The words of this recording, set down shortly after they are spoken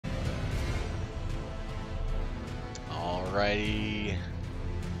Alrighty.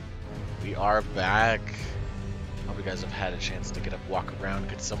 We are back. Hope you guys have had a chance to get up, walk around,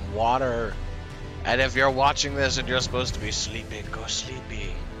 get some water. And if you're watching this and you're supposed to be sleeping, go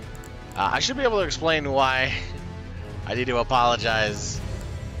sleepy. I should be able to explain why I need to apologize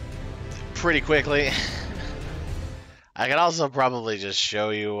pretty quickly. I can also probably just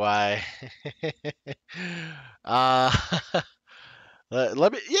show you why. Let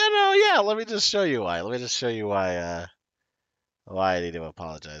me, let me just show you why. Let me just show you why I need to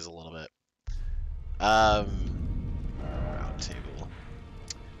apologize a little bit. Round table.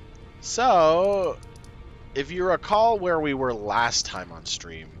 So, if you recall where we were last time on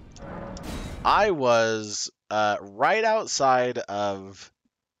stream, I was right outside of,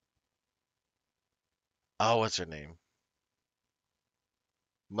 oh, what's her name?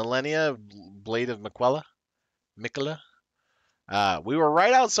 Millennia Blade of Miquella? We were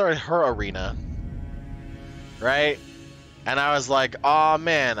right outside her arena, right? And I was like, oh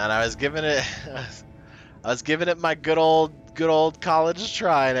man, and I was giving it my good old college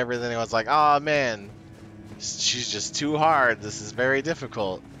try and everything. I was like, oh man, she's just too hard. This is very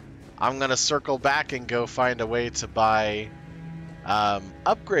difficult. I'm gonna circle back and go find a way to buy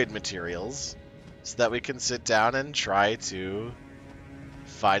upgrade materials so that we can sit down and try to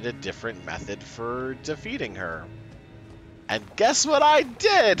find a different method for defeating her. And guess what I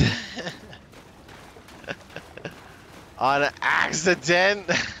did? On accident.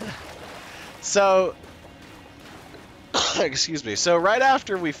 So, excuse me. So right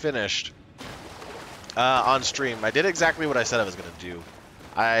after we finished on stream, I did exactly what I said I was going to do.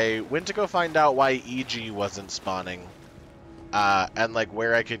 I went to go find out why EG wasn't spawning, and like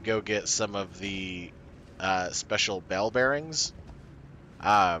where I could go get some of the special bell bearings.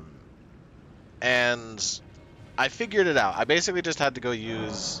 And I figured it out. I basically just had to go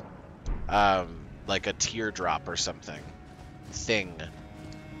use like a teardrop or something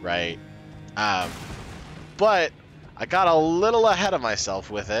right? But I got a little ahead of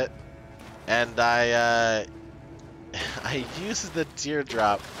myself with it, and I used the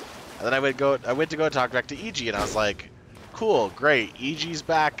teardrop, and then I went to go talk back to EG, and I was like, cool, great, EG's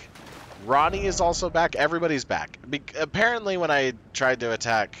back, Ronnie is also back, everybody's back. Apparently when I tried to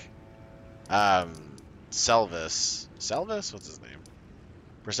attack Selvis, what's his name?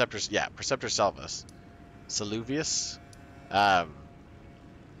 Preceptor Selvis. Saluvius?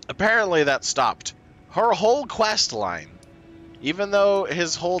 Apparently that stopped her whole quest line. Even though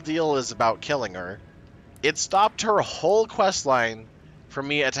his whole deal is about killing her, it stopped her whole quest line from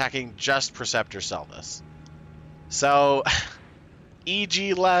me attacking just Preceptor Selvis. So,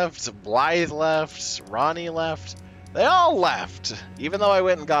 EG left, Blythe left, Ronnie left. They all left, even though I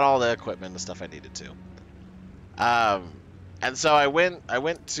went and got all the equipment and stuff I needed to. And so I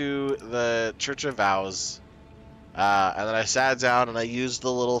went to the Church of Vows, and then I sat down and I used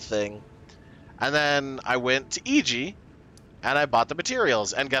the little thing, and then I went to EG, and I bought the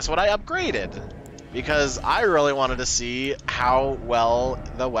materials, and guess what I upgraded? Because I really wanted to see how well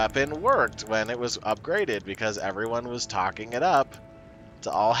the weapon worked when it was upgraded, because everyone was talking it up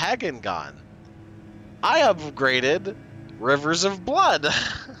to all Hagen gone. I upgraded Rivers of Blood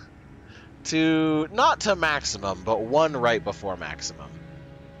to, not to maximum, but one right before maximum.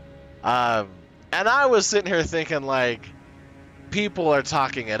 And I was sitting here thinking, like, people are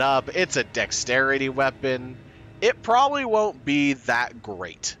talking it up. It's a dexterity weapon. It probably won't be that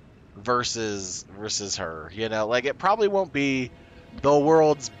great versus her, you know? Like, it probably won't be the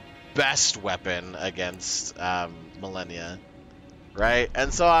world's best weapon against Millennia, right?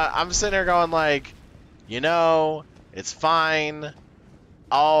 And so I'm sitting here going, like, you know, it's fine.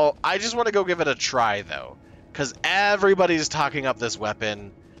 I just want to go give it a try, though, because everybody's talking up this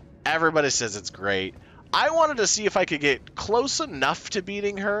weapon. Everybody says it's great. I wanted to see if I could get close enough to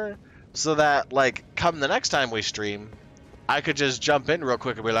beating her so that, like, come the next time we stream, I could just jump in real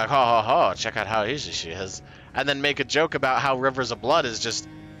quick and be like, ho, check out how easy she is, and then make a joke about how Rivers of Blood is just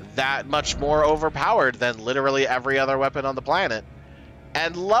that much more overpowered than literally every other weapon on the planet.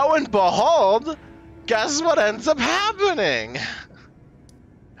 And lo and behold, guess what ends up happening?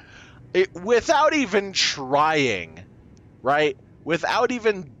 Without even trying, right? Without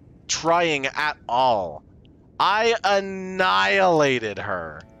even trying at all, I annihilated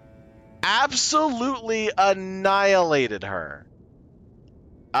her. Absolutely annihilated her.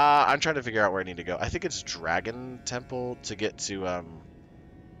 I'm trying to figure out where I need to go. I think it's Dragon Temple to get to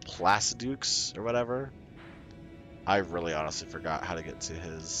Placidux or whatever. I really honestly forgot how to get to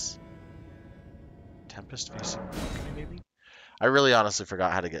his Tempest facing balcony, maybe? I really honestly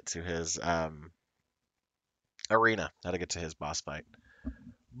forgot how to get to his arena, how to get to his boss fight.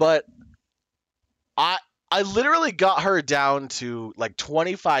 But I literally got her down to like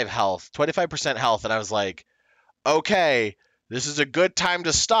 25% health, and I was like, okay, this is a good time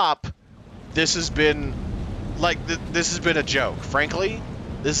to stop. This has been like this has been a joke. Frankly,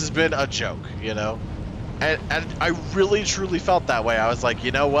 this has been a joke, you know. And I really truly felt that way. I was like,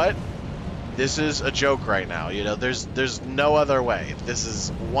 you know what? This is a joke right now. You know, there's no other way. This is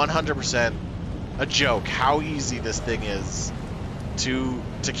 100% a joke. How easy this thing is to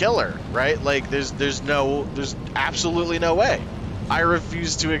kill her, right? Like there's absolutely no way. I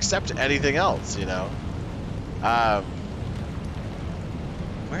refuse to accept anything else, you know.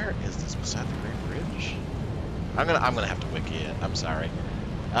 Where is this? Beside the Great Bridge? I'm gonna have to wiki it. I'm sorry.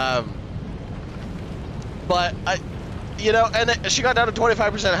 But you know, and she got down to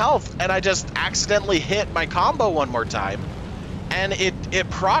 25% health, and I just accidentally hit my combo one more time, and it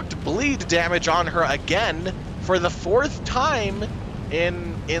procced bleed damage on her again for the 4th time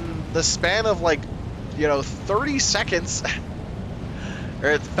in the span of like, you know, 30 seconds, or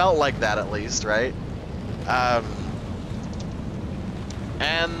it felt like that at least, right?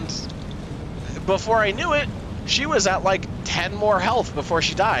 And before I knew it, she was at like 10 more health before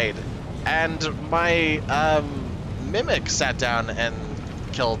she died, and my mimic sat down and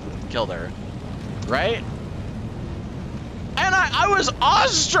killed her, right? And I was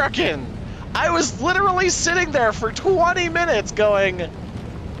awestrucken. I was literally sitting there for 20 minutes going,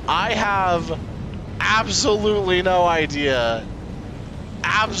 I have absolutely no idea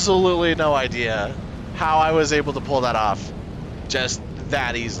how I was able to pull that off just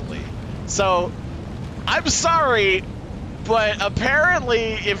that easily. So, I'm sorry, but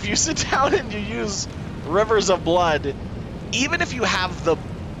apparently if you sit down and you use Rivers of Blood, even if you have the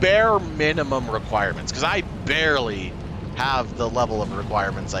bare minimum requirements, because I barely have the level of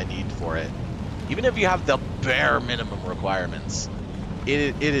requirements I need for it, even if you have the bare minimum requirements,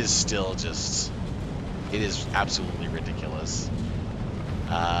 it is still just, it is absolutely ridiculous.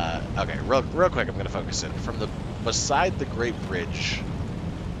 Okay, real quick, I'm going to focus in. From the beside the Great Bridge,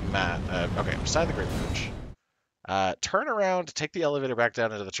 beside the Great Bridge. Turn around, take the elevator back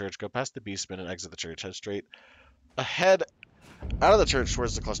down into the church, go past the Beastman and exit the church, head straight ahead out of the church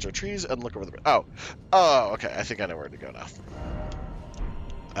towards the cluster of trees and look over the bridge. Oh, okay, I think I know where to go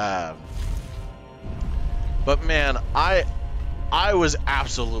now. But man, I was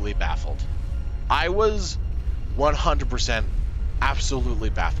absolutely baffled. I was 100%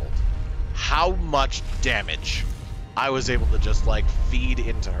 absolutely baffled how much damage I was able to just like feed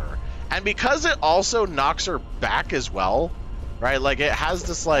into her. And because it also knocks her back as well, right? Like it has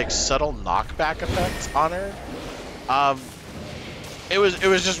this like subtle knockback effect on her. It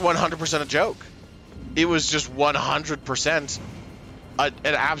was just 100% a joke. It was just 100% an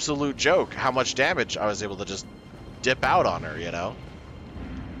absolute joke how much damage I was able to just dip out on her, you know?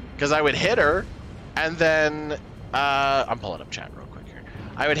 Because I would hit her, and then I'm pulling up chat real quick here.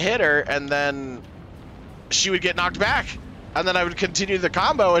 I would hit her, and then she would get knocked back, and then I would continue the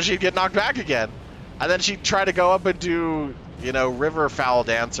combo, and she'd get knocked back again, and then she'd try to go up and do, you know, river fowl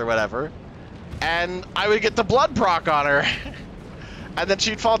dance or whatever, and I would get the blood proc on her, and then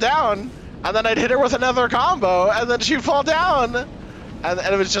she'd fall down, and then I'd hit her with another combo, and then she'd fall down, and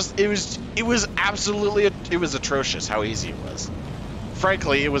it was just, it was absolutely, it was atrocious how easy it was.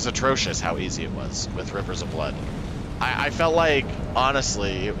 Frankly, it was atrocious how easy it was with Rivers of Blood. I felt like,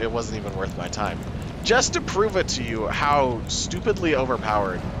 honestly, it wasn't even worth my time. Just to prove it to you how stupidly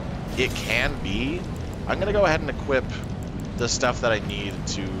overpowered it can be, I'm going to go ahead and equip the stuff that I need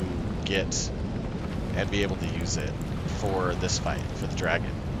to get and be able to use it for this fight, for the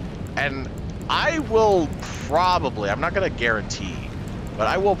dragon. And I will probably, I'm not going to guarantee, but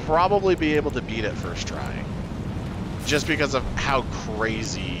I will probably be able to beat it first try. Just because of how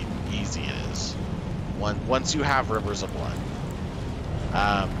crazy easy it is once you have Rivers of Blood.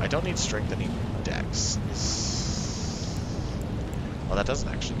 I don't need strength, I need dex. Well, that doesn't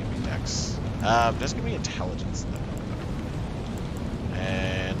actually give me dex. Does give me intelligence though.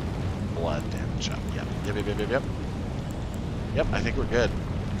 And blood damage up. Yep. Yep, I think we're good.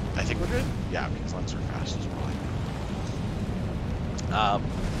 Yeah, okay, as long as we're fast as well.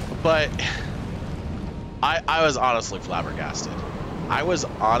 But I was honestly flabbergasted. I was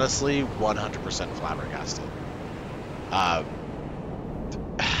honestly 100% flabbergasted.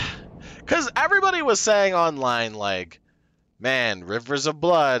 Because everybody was saying online, like, man, Rivers of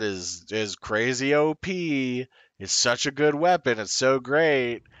Blood is crazy OP. It's such a good weapon. It's so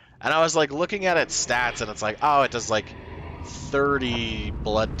great. And I was, like, looking at its stats, and it's like, oh, it does, like, 30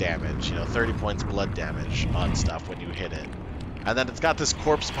 blood damage. You know, 30 points blood damage on stuff when you hit it. And then it's got this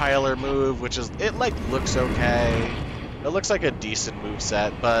Corpse Piler move, which is, it, like, looks okay. It looks like a decent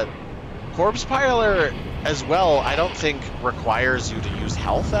moveset, but Corpse Piler, as well, I don't think requires you to use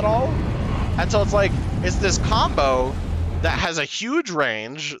health at all. And so it's like, it's this combo that has a huge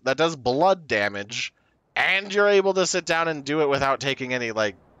range, that does blood damage, and you're able to sit down and do it without taking any,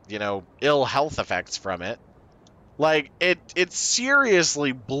 like, you know, ill health effects from it. Like, it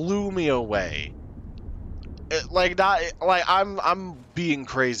seriously blew me away. I'm being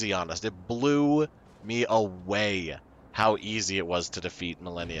crazy honest. It blew me away how easy it was to defeat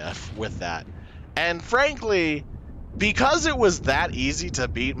Millennia with that. And frankly, because it was that easy to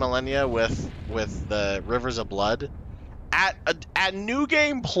beat Millennia with the Rivers of Blood, at New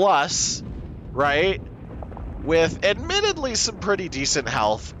Game Plus, right, with admittedly some pretty decent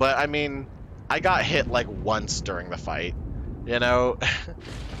health, but I mean, I got hit like once during the fight, you know,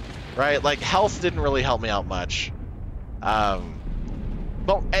 right? Like, health didn't really help me out much.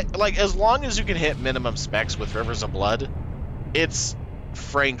 But like, as long as you can hit minimum specs with Rivers of Blood, it's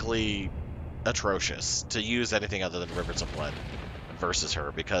frankly atrocious to use anything other than Rivers of Blood versus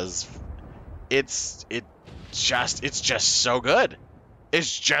her, because it's just so good.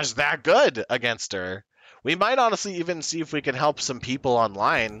 It's just that good against her. We might honestly even see if we can help some people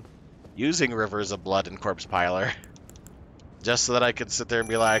online using Rivers of Blood and Corpse Piler. Just so that I could sit there and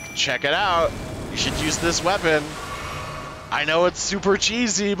be like, check it out. You should use this weapon. I know it's super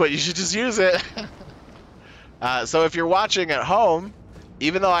cheesy, but you should just use it. So if you're watching at home,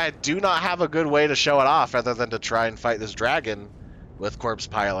 even though I do not have a good way to show it off other than to try and fight this dragon with Corpse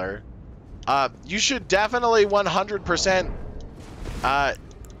Piler, you should definitely 100%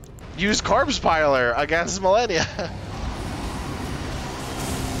 use Corpse Piler against Millennia.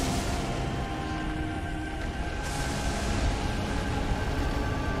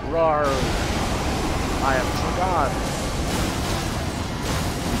 Roar! I am Dragon.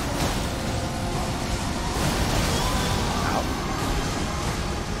 Ow.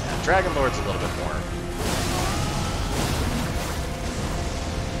 Yeah, Dragon Lord's a little bit more.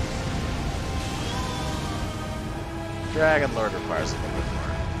 Dragon Lord requires a little bit more.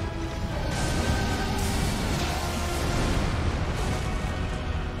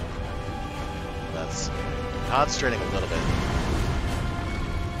 That's concentrating a little bit.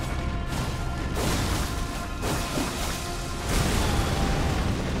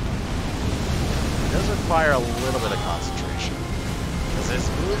 It does require a little bit of concentration, because his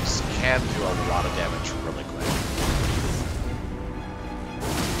moves can do a lot of damage really quick.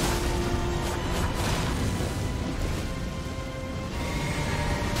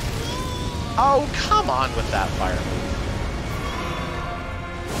 Oh, come on with that fire move.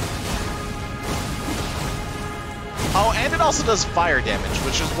 Oh, and it also does fire damage,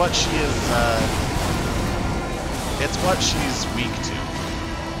 which is what she is, it's what she's weak to.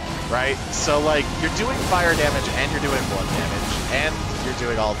 Right? So, like, you're doing fire damage, and you're doing blood damage, and you're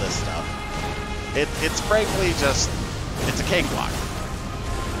doing all this stuff. It's frankly just, it's a cakewalk.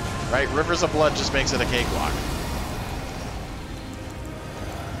 Right? Rivers of Blood just makes it a cakewalk.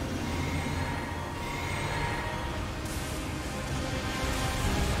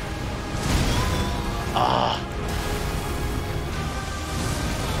 Ah.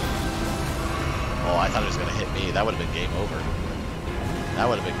 Oh, I thought it was going to hit me. That would have been game over. That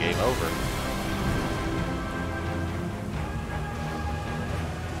would have been game over.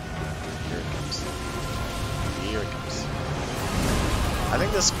 Here it comes. Here it comes. I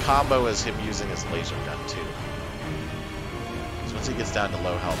think this combo is him using his laser gun, too. So once he gets down to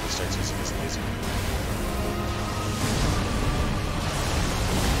low health, he starts using his laser gun.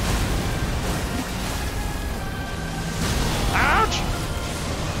 Ouch!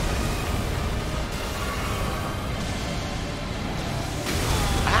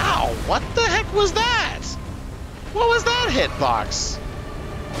 What the heck was that? What was that hitbox?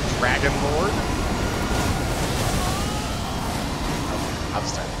 Dragon Lord?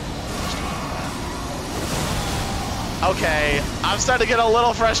 Okay, I'm starting to get a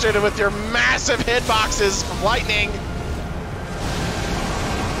little frustrated with your massive hitboxes from lightning.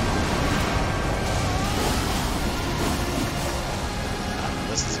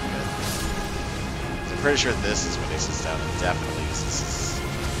 This isn't good. I'm pretty sure this is when he sits down and definitely uses this.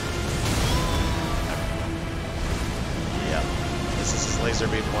 This is his laser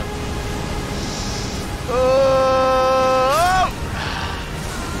beam one. Oh!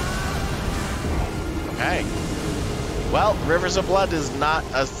 Okay. Well, Rivers of Blood is not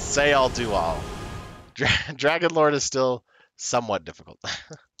a say-all, do-all. Dragon Lord is still somewhat difficult.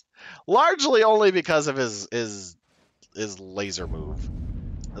 Largely only because of his laser move.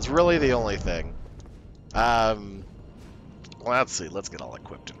 That's really the only thing. Let's see. Let's get all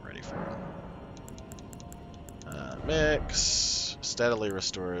equipped and ready for it. Mix. Steadily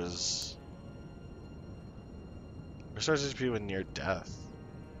restores Restores HP when near death.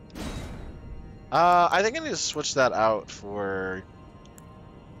 I think I need to switch that out for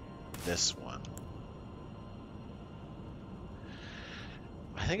this one.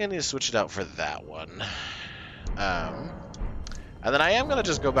 I think I need to switch it out for that one. And then I am going to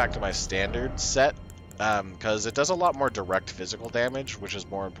just go back to my standard set, because it does a lot more direct physical damage, which is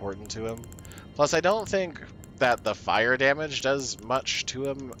more important to him. Plus, I don't think that the fire damage does much to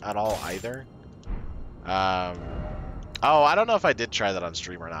him at all either. Oh, I don't know if I did try that on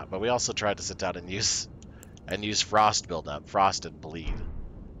stream or not, but we also tried to sit down and use frost buildup, frost and bleed.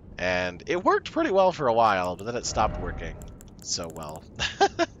 And it worked pretty well for a while, but then it stopped working so well.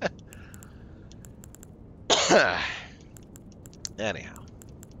 Anyhow.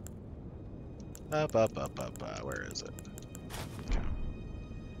 Where is it? Okay.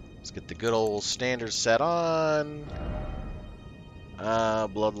 Let's get the good old standard set on.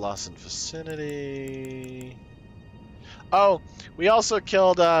 Blood loss in vicinity. Oh, we also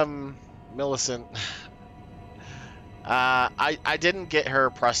killed Millicent. I didn't get her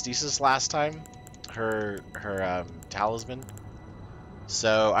prosthesis last time, her talisman.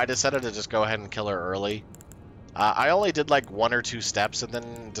 So I decided to just go ahead and kill her early. I only did like 1 or 2 steps and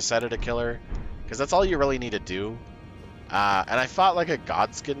then decided to kill her, because that's all you really need to do. And I fought like a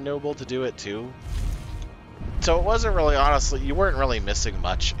Godskin noble to do it too. So it wasn't really, honestly, you weren't really missing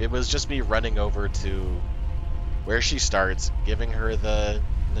much. It was just me running over to where she starts, giving her the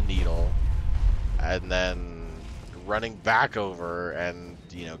needle, and then running back over and,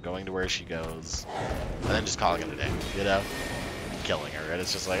 you know, going to where she goes, and then just calling it a day, you know? Killing her, and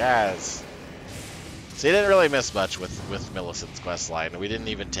it's just like, it's... So you didn't really miss much with Millicent's quest line. We didn't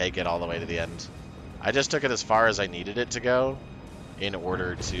even take it all the way to the end. I just took it as far as I needed it to go in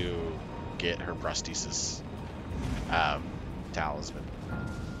order to get her prosthesis talisman.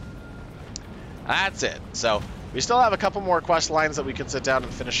 That's it. So we still have a couple more quest lines that we can sit down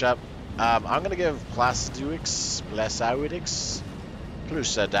and finish up. I'm going to give Placidix,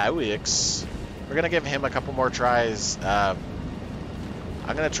 we're going to give him a couple more tries. I'm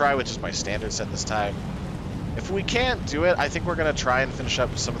going to try with just my standard set this time. If we can't do it, I think we're going to try and finish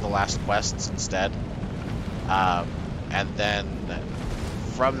up some of the last quests instead. And then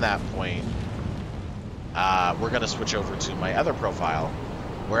from that point, we're going to switch over to my other profile,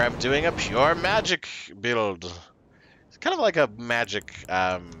 where I'm doing a pure magic build. It's kind of like a magic,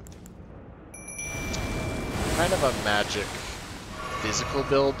 physical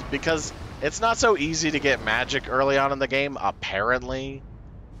build, because it's not so easy to get magic early on in the game, apparently.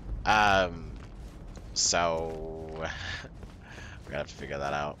 So we're gonna have to figure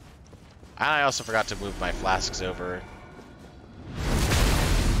that out. And I also forgot to move my flasks over.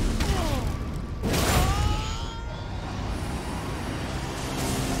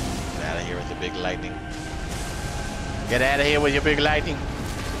 Get out of here with the big lightning. Get out of here with your big lightning.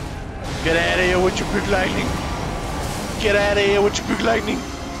 Get out of here with your big lightning. Get out of here with your big lightning.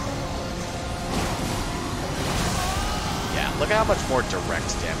 Yeah, look at how much more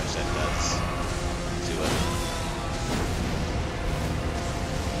direct damage that does to it.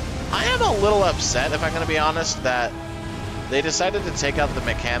 I am a little upset, if I'm going to be honest, that they decided to take out the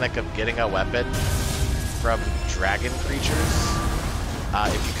mechanic of getting a weapon from dragon creatures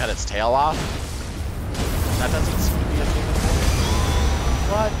if you cut its tail off. That doesn't seem to be a thing anymore.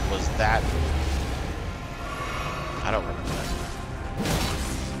 What was that? I don't remember that.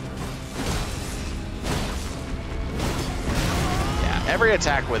 Every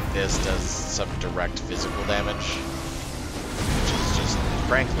attack with this does some direct physical damage, which is just,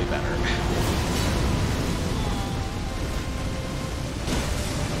 frankly, better.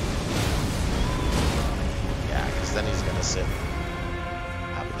 Yeah, because then he's going to sit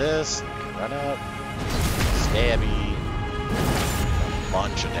have this, run up, stabby, a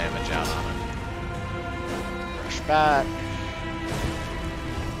bunch of damage out on him. Rush back.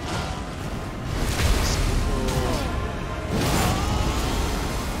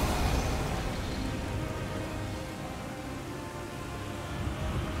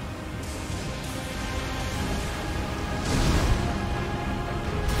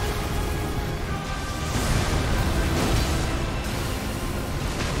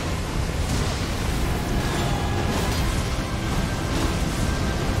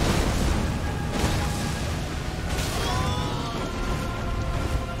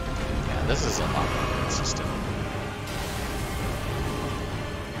 This is a lot more consistent.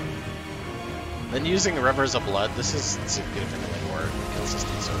 Then using Rivers of Blood, this is significantly more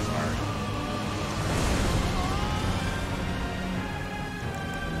consistent so far.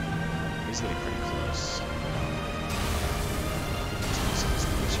 He's getting pretty close.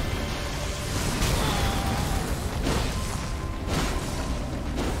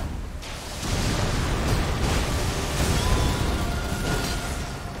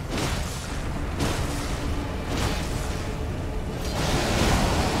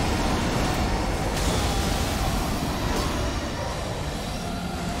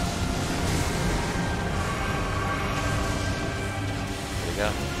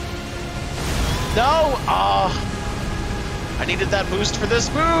 No! Oh, I needed that boost for this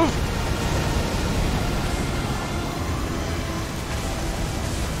move!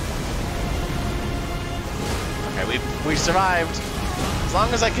 Okay, we survived. As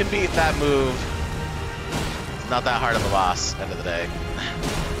long as I can beat that move, it's not that hard of a boss, end of the day.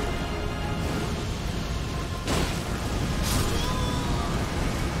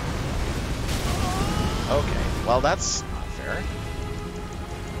 Okay, well that's not fair.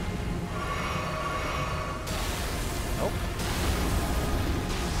 Nope.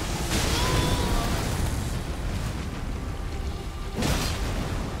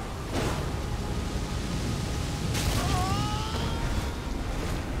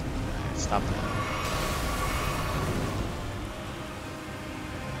 Stop that.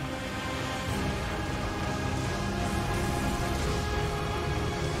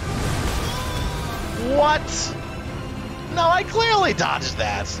 What? No, I clearly dodged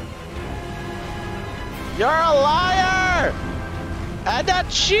that. You're a liar! And a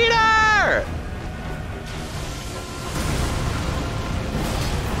cheater!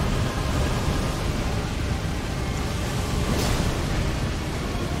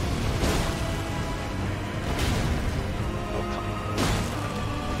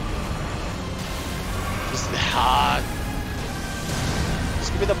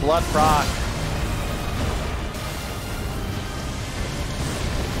 Just give me the blood proc.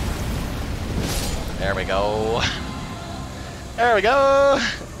 There we go. There we go.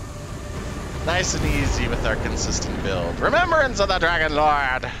 Nice and easy with our consistent build. Remembrance of the Dragon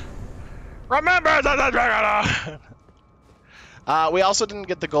Lord. Remembrance of the Dragon Lord. We also didn't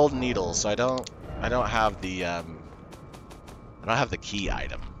get the golden needle, so I don't have the key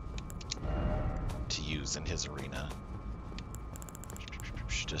item to use in his arena.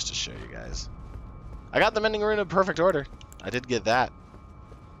 Just to show you guys. I got the mending rune in perfect order. I did get that.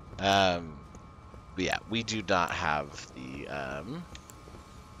 But yeah, we do not have the,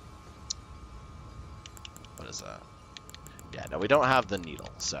 what is that? Yeah, no, we don't have the needle,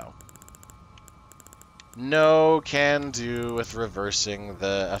 so. No can do with reversing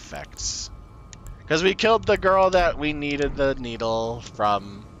the effects. Because we killed the girl that we needed the needle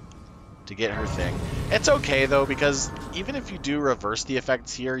from to get her thing. It's okay, though, because even if you do reverse the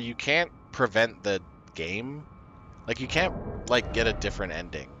effects here, you can't prevent the game. Like, you can't, like, get a different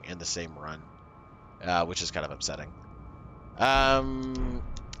ending in the same run. Which is kind of upsetting. I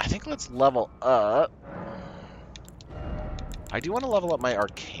think let's level up. I do want to level up my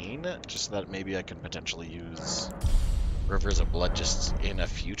arcane, just so that maybe I can potentially use Rivers of Blood just in a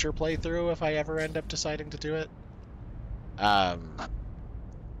future playthrough if I ever end up deciding to do it. And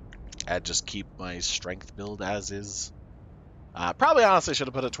just keep my strength build as is. Probably honestly should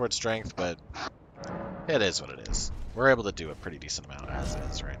have put it towards strength, but it is what it is. We're able to do a pretty decent amount as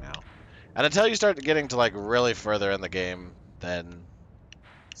is right now. And until you start getting to, like, really further in the game, then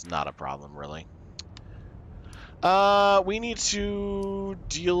it's not a problem, really. We need to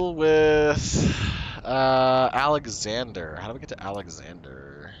deal with Alexander. How do we get to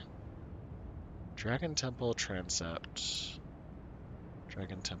Alexander? Dragon Temple Transept.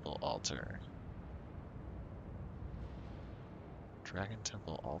 Dragon Temple Altar. Dragon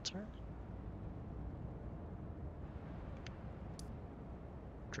Temple Altar?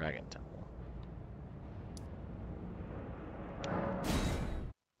 Dragon Temple.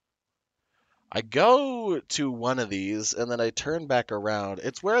 I go to one of these, and then I turn back around.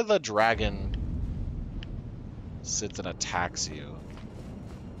 It's where the dragon sits and attacks you.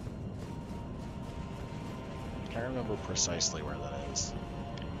 I can't remember precisely where that is.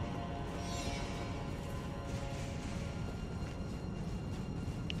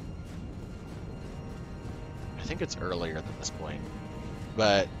 I think it's earlier than this point.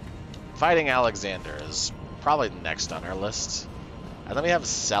 But fighting Alexander is probably next on our list. And then we have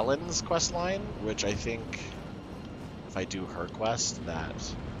Selen's quest line, which I think if I do her quest,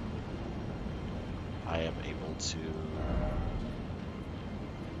 that I am able to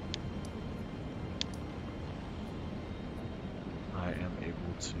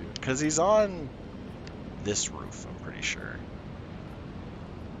because he's on this roof, I'm pretty sure.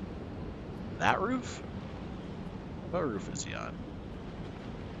 That roof? What roof is he on?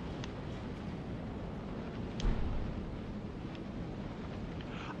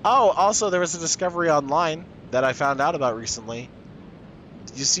 Oh, also there was a discovery online that I found out about recently.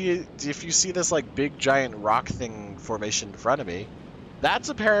 If you see this like big giant rock thing formation in front of me, that's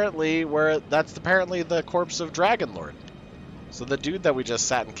apparently the corpse of Dragon Lord. So the dude that we just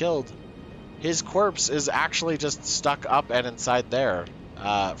sat and killed, his corpse is actually just stuck up and inside there,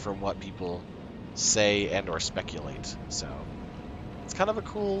 from what people say and or speculate. So It's kind of a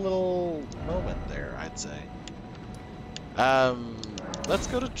cool little moment there, I'd say. Let's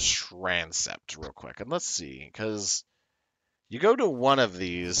go to Transept real quick, and let's see, because you go to one of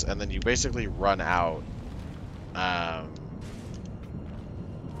these, and then you basically run out. And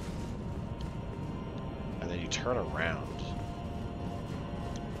then you turn around.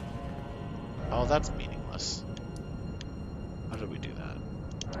 Oh, that's meaningless. How did we do that?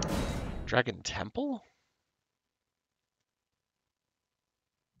 Dragon Temple?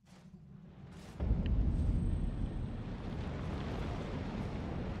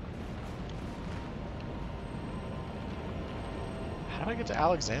 How do I get to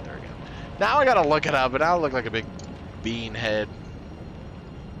Alexander again? Now I gotta look it up, and now I look like a big bean head.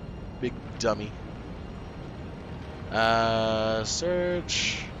 Big dummy.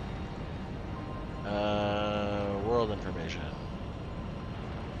 Search. World information.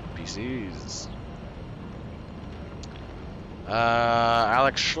 PCs.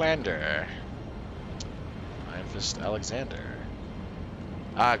 Alex Schlander. Iron Fist Alexander.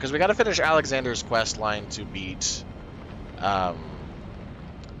 Because we gotta finish Alexander's quest line to beat,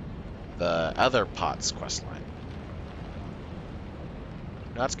 the other Pot's quest line.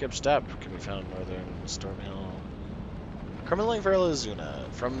 Not skip step can be found northern Stormhill. Criminaling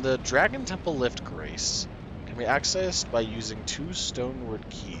Verlazuna. From the Dragon Temple Lift Grace can be accessed by using 2 stoneward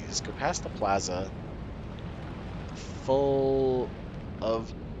keys. Go past the plaza, full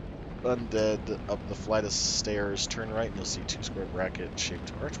of undead, up the flight of stairs, turn right and you'll see 2 square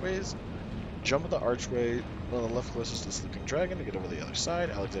bracket-shaped archways. Jump the archway on the left closest to the sleeping dragon to get over the other side.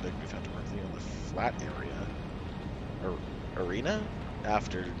 Alexander can be found directly on the flat area. Arena?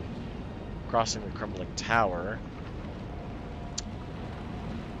 After crossing the crumbling tower.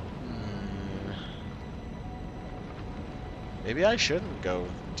 Maybe I shouldn't go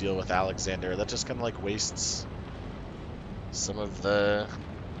deal with Alexander. That just kind of like wastes some of the...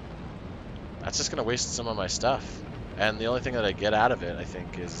 That's just going to waste some of my stuff. And the only thing that I get out of it, I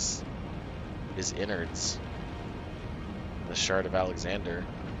think, is innards. The Shard of Alexander.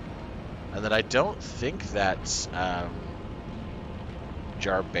 And then I don't think that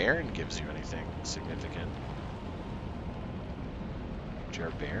Jarbairn gives you anything significant.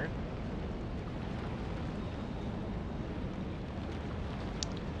 Jarbairn?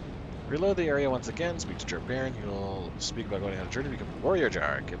 Reload the area once again, speak to Jarbairn. You'll speak about going on a journey to become a warrior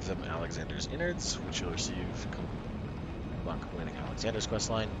jar. Give them Alexander's innards, which you'll receive upon completing Alexander's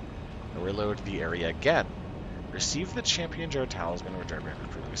questline. Reload the area again. Receive the Champion Jar Talisman where Jarbairn was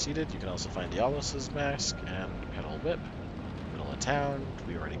previously seated. You can also find Dialos' mask and Petal Whip. Middle of town.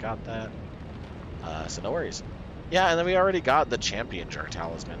 We already got that. So no worries. Yeah, and then we already got the Champion Jar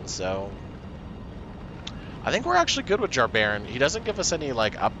Talisman, so... I think we're actually good with Jarbairn. He doesn't give us any,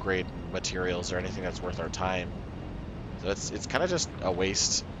 like, upgrade materials or anything that's worth our time. So it's kind of just a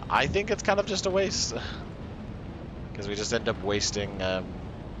waste. I think it's kind of just a waste. Because we just end up wasting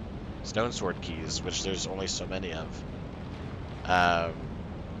Stone Sword keys, which there's only so many of. I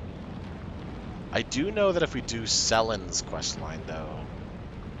do know that if we do Selen's questline, though,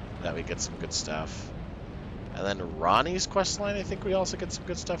 that we get some good stuff. And then Ronnie's questline, I think we also get some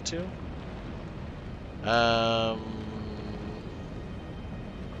good stuff, too. I'm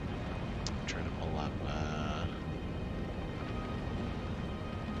trying to pull up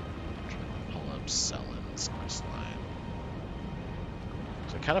Selen's questline.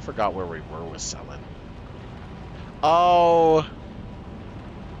 So I kind of forgot where we were with Selen. Oh,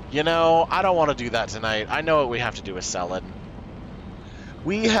 you know, I don't want to do that tonight. I know what we have to do with Selen.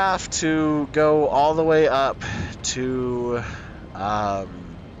 We have to go all the way up to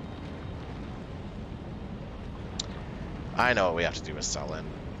I know what we have to do with Selen.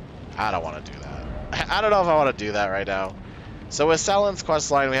 I don't want to do that. I don't know if I want to do that right now. So with Selen's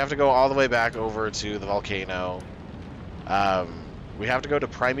questline, we have to go all the way back over to the volcano. We have to go to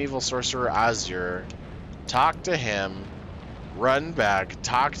Primeval Sorcerer Azure, talk to him, run back,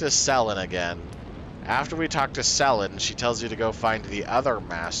 talk to Selen again. After we talk to Selen, she tells you to go find the other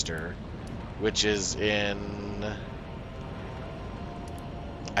master, which is in...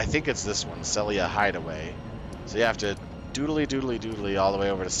 I think it's this one, Celia Hideaway. So you have to doodly all the way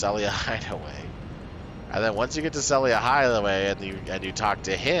over to Celia Hideaway. And then once you get to Celia Hideaway and you talk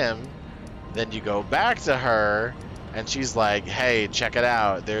to him, then you go back to her, and she's like, hey, check it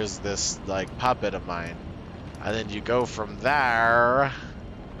out. There's this, like, puppet of mine. And then you go from there,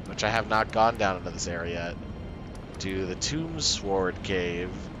 which I have not gone down into this area yet, to the Tombsword Cave.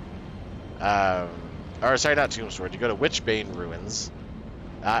 Or, sorry, not Tombsword. You go to Witchbane Ruins.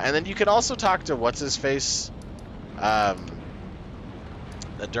 And then you can also talk to What's-His-Face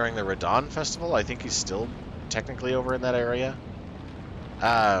during the Radon Festival. I think he's still technically over in that area.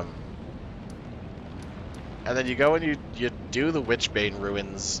 Um, and then you go and you do the Witchbane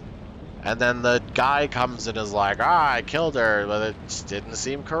ruins, and then the guy comes and is like, ah, I killed her, but it just didn't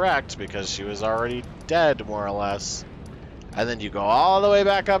seem correct because she was already dead, more or less. And then you go all the way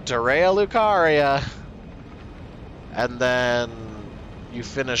back up to Rhea Lucaria, and then you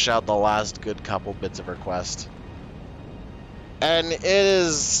finish out the last good couple bits of her quest. And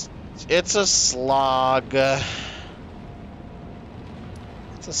it's a slog.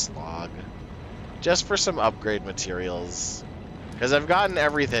 It's a slog. Just for some upgrade materials. Because I've gotten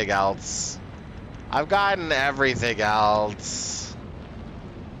everything else.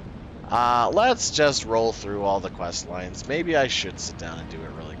 Let's just roll through all the quest lines. Maybe I should sit down and do it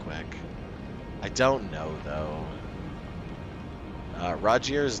really quick. I don't know, though.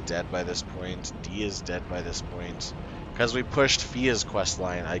 Rogier is dead by this point. D is dead by this point. Because we pushed Fia's quest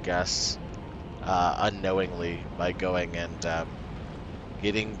line, I guess, unknowingly by going and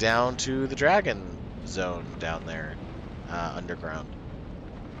getting down to the dragon zone down there, underground.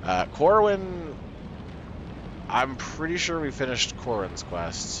 Corwin, I'm pretty sure we finished Corwin's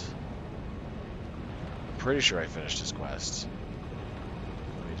quest. I'm pretty sure I finished his quest.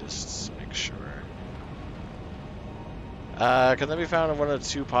 Let me just make sure. Can that be found in one of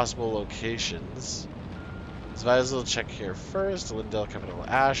two possible locations? So I will check here first. Lindell, Capital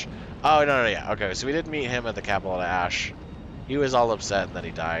Ash. Oh, no, yeah. Okay, so we did meet him at the Capital Ash. He was all upset and then he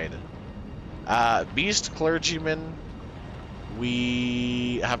died. Beast Clergyman,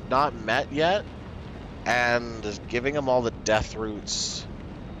 we have not met yet. And giving him all the death roots,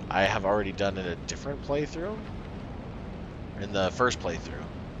 I have already done in a different playthrough. In the first playthrough.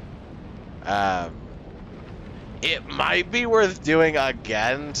 It might be worth doing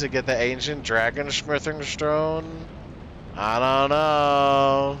again to get the Ancient Dragon Smithing Stone. I don't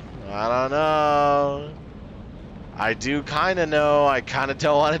know. I do kind of know. I kind of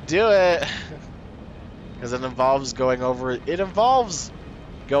don't want to do it. Because it involves going over... It involves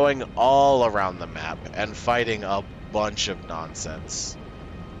going all around the map and fighting a bunch of nonsense.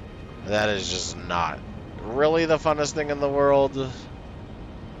 That is just not really the funnest thing in the world.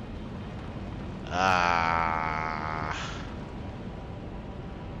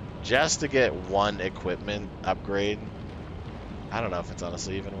 Just to get one equipment upgrade, I don't know if it's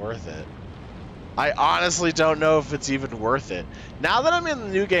honestly even worth it. I honestly don't know if it's even worth it. Now that I'm in the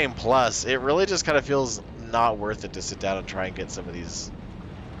New Game Plus, it really just kind of feels not worth it to sit down and try and get some of these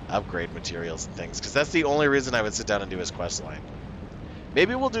upgrade materials and things, because that's the only reason I would sit down and do his quest line.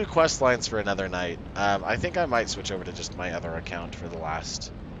 Maybe we'll do quest lines for another night. I think I might switch over to just my other account for the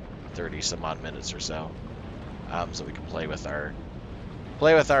last 30 some odd minutes or so, so we can play with our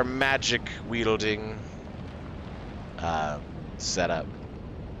magic wielding setup.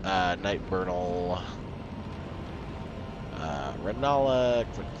 Nightburnal, Renala,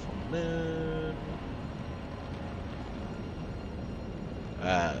 Quick Full Moon,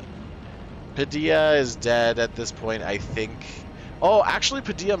 Padilla is dead at this point, I think. Oh, actually,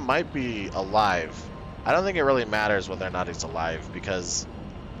 Padilla might be alive. I don't think it really matters whether or not he's alive, because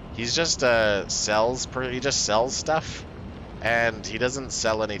he's just he just sells stuff, and he doesn't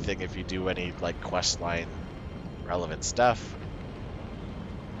sell anything if you do any like quest line relevant stuff.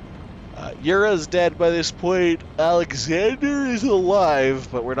 Yura's dead by this point. Alexander is alive,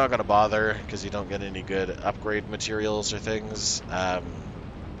 but we're not going to bother because you don't get any good upgrade materials or things.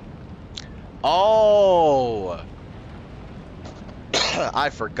 Oh! I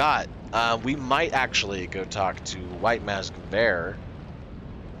forgot. We might actually go talk to White Mask Bear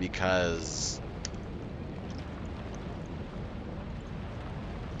because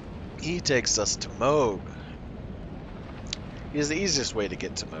he takes us to Moog. He's the easiest way to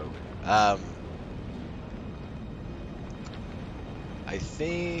get to Moog. I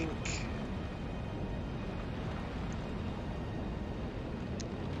think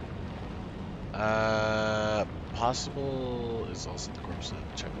possible is also the corpse of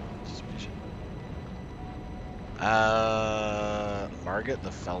check anticipation. Margit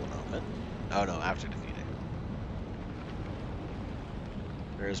the Fell Omen. Oh no, after defeating.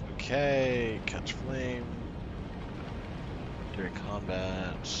 There's Bouquet, Catch Flame. During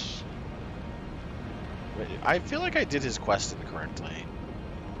combat. Wait, I feel like I did his quest incorrectly.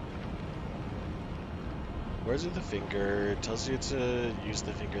 Words of the Finger tells you to use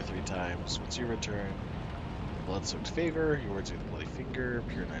the finger 3 times. Once you return Blood-Soaked Favor, your words of the Bloody Finger,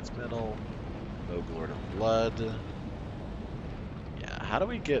 Pure Knight's Medal, Moog Lord of Blood. Yeah, how do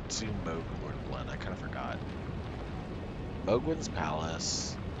we get to Moog Lord of Blood? I kind of forgot. Mogwin's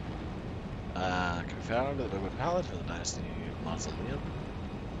Palace. Can be found at the Mogwin Palace in the Dynasty Mausoleum.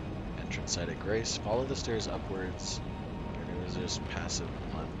 Entrance site at Grace. Follow the stairs upwards. Is there some passive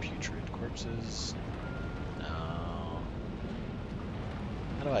blood putrid corpses? No.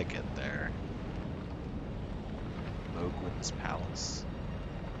 How do I get there? Mogwin's Palace.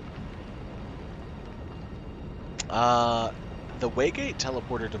 The Waygate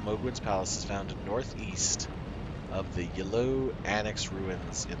teleporter to Mogwin's Palace is found northeast of the Yellow Annex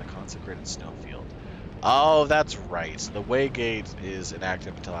ruins in the consecrated snowfield. Oh, that's right. The Waygate is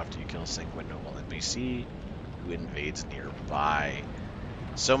inactive until after you kill a single noble NPC who invades nearby.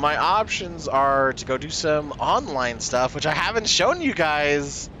 So my options are to go do some online stuff, which I haven't shown you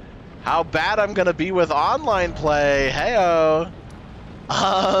guys how bad I'm gonna be with online play. Heyo.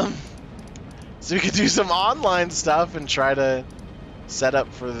 So we could do some online stuff and try to set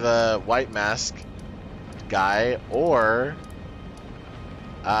up for the white mask guy, or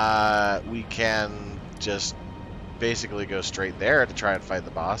we can just basically go straight there to try and fight the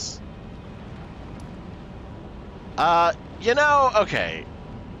boss. You know, okay.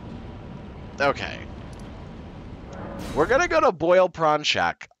 Okay. We're gonna go to Boil Prawn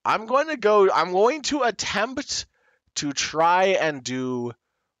Shack. I'm going to attempt to try and do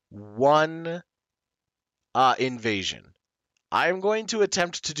one invasion. I'm going to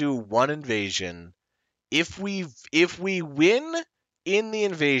attempt to do one invasion. If we win in the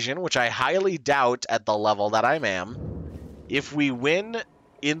invasion, which I highly doubt at the level that I am, if we win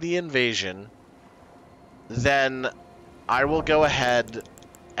in the invasion, then I will go ahead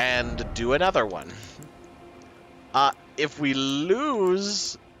and do another one. If we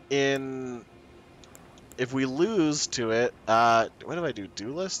lose to it, what do I do?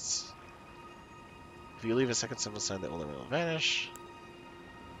 Do lists? If you leave a second symbol sign, that will vanish.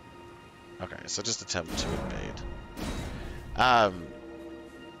 Okay, so just attempt to invade.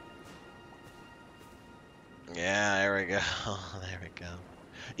 Yeah, there we go. There we go.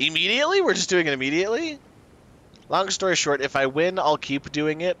 Immediately? We're just doing it immediately? Long story short, if I win, I'll keep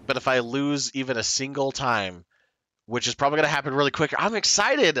doing it, but if I lose even a single time, which is probably going to happen really quick, I'm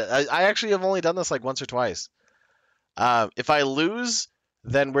excited! I actually have only done this like once or twice. If I lose,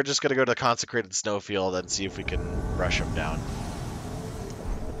 then we're just going to go to the consecrated snowfield and see if we can rush them down.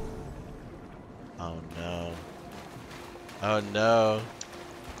 Oh no. Oh no.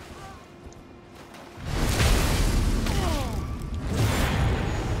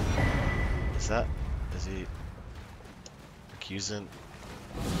 Is he accusing?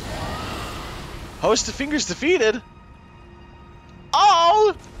 Host of Fingers defeated?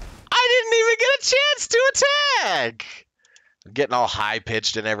 Oh! I didn't even get a chance to attack! I'm getting all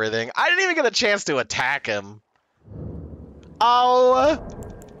high-pitched and everything. I didn't even get a chance to attack him. Oh!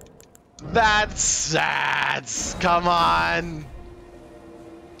 That's sad. Come on.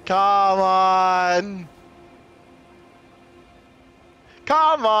 Come on.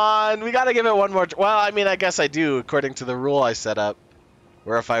 Come on. We gotta give it one more. Well, I mean, I guess I do, according to the rule I set up.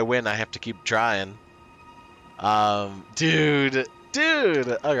 Where if I win, I have to keep trying. Dude.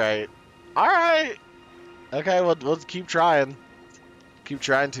 Alright. Alright. Okay, we'll keep trying. Keep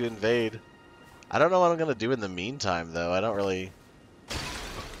trying to invade. I don't know what I'm gonna do in the meantime, though. I don't really...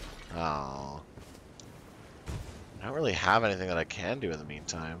 Oh. I don't really have anything that I can do in the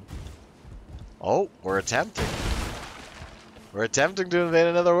meantime. Oh, we're attempting. We're attempting to invade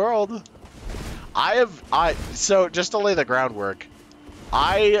another world. So, just to lay the groundwork,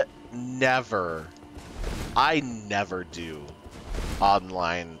 I never do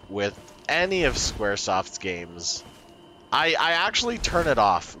online with any of Squaresoft's games. I actually turn it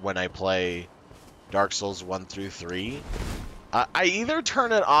off when I play Dark Souls 1 through 3. I either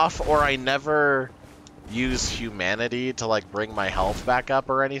turn it off or I never use humanity to like bring my health back up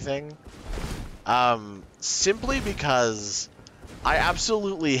or anything. Simply because I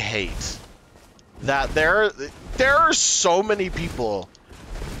absolutely hate that there are so many people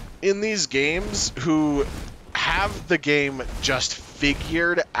in these games who have the game just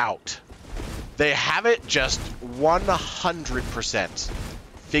figured out. They have it just 100%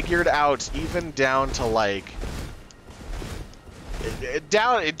 figured out, even down to like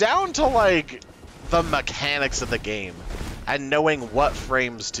down to like the mechanics of the game and knowing what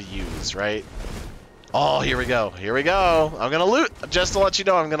frames to use, right? Oh, here we go. Here we go. I'm gonna lose. Just to let you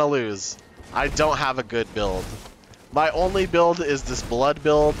know, I'm gonna lose. I don't have a good build. My only build is this blood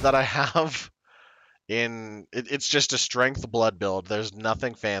build that I have. It's just a strength blood build. There's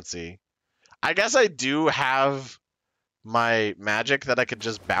nothing fancy. I guess I do have my magic that I could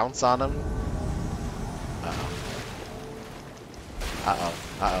just bounce on him. Uh-oh. Uh-oh.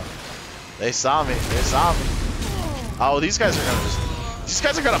 Uh-oh. They saw me. They saw me. Oh, these guys are gonna just... These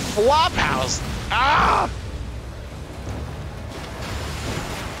guys are gonna flop house. Ah!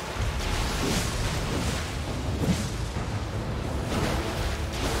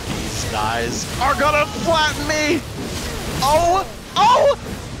 guys are gonna flatten me! Oh! Oh!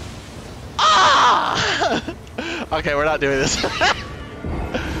 Ah! Okay, we're not doing this.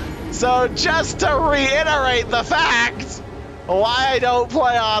 So just to reiterate the fact why I don't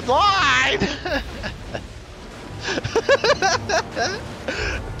play online.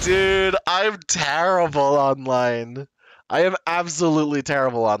 Dude, I'm terrible online. I am absolutely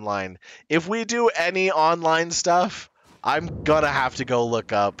terrible online. If we do any online stuff, I'm gonna have to go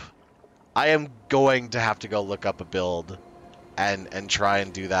look up. I am going to have to go look up a build and try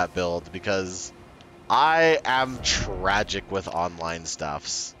and do that build because I am tragic with online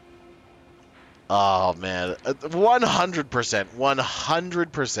stuffs. Oh man, 100%,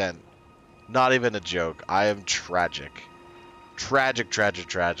 100%. Not even a joke. I am tragic. Tragic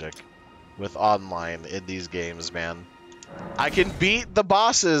with online in these games, man. I can beat the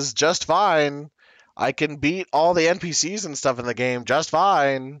bosses just fine. I can beat all the NPCs and stuff in the game just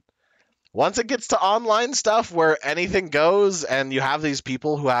fine. Once it gets to online stuff where anything goes and you have these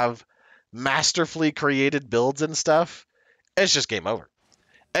people who have masterfully created builds and stuff, it's just game over.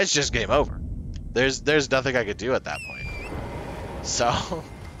 It's just game over. There's nothing I could do at that point. So,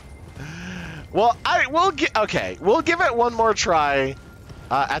 well, we'll give it one more try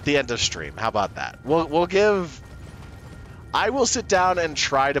at the end of stream. How about that? I will sit down and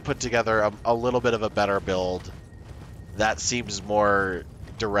try to put together a little bit of a better build that seems more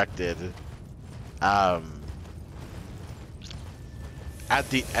directed at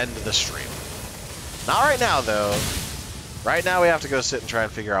the end of the stream. Not right now, though. Right now, we have to go sit and try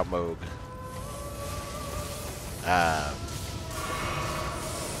and figure out Moog.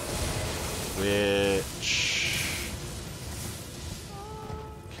 Which...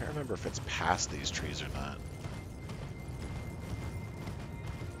 can't remember if it's past these trees or not.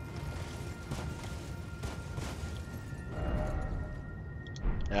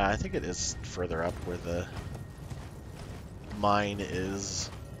 Yeah, I think it is further up where the mine is.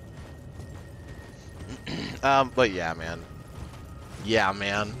 But yeah, man. Yeah,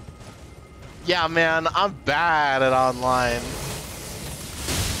 man. Yeah, man, I'm bad at online.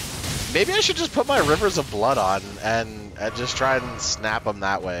 Maybe I should just put my Rivers of Blood on and just try and snap them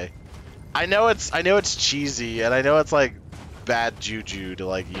that way. I know it's cheesy, and I know it's like bad juju to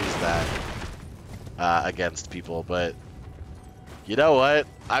like use that against people, but you know what?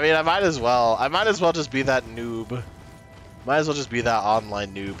 I mean, I might as well just be that noob. Might as well just be that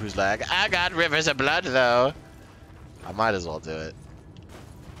online noob who's like, I got Rivers of Blood though. I might as well do it.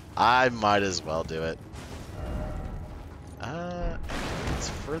 I might as well do it. It's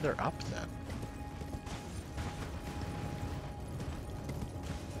further up then.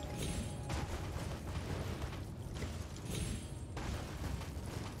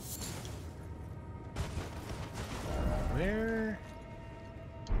 Where?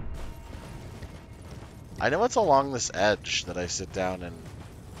 I know it's along this edge that I sit down and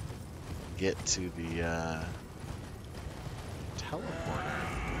get to the teleporter.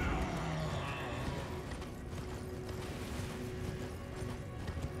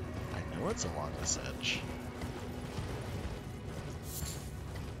 I know it's along this edge.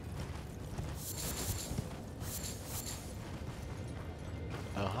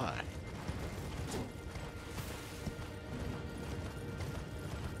 Oh, hi.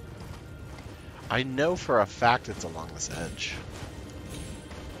 I know for a fact it's along this edge.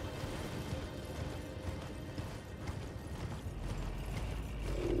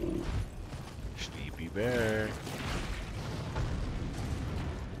 Sleepy bear.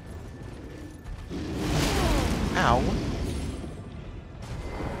 Ow.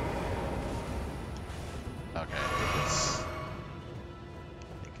 Okay, I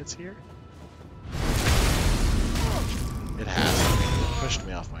think it's here. It has. It pushed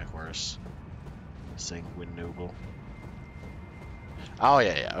me off my horse. Sanguine Noble. Oh,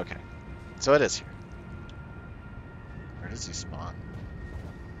 yeah, okay. So it is here. Where does he spawn?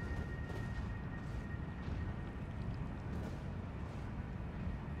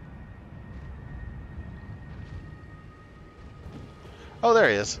 Oh, there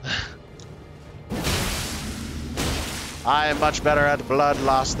he is. I am much better at blood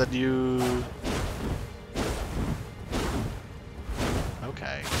loss than you.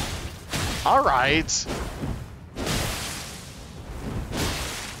 Okay. All right.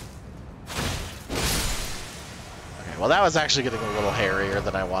 Okay, well that was actually getting a little hairier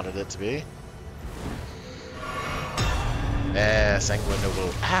than I wanted it to be. Sanguine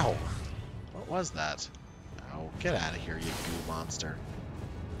Noble. Ow! What was that? Oh, get out of here, you goo monster.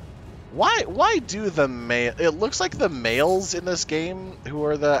 Why do the male... It looks like the males in this game, who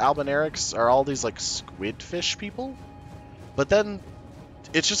are the Albinarics, are all these, like, squid fish people. But then,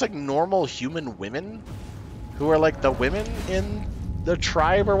 it's just like normal human women who are like the women in the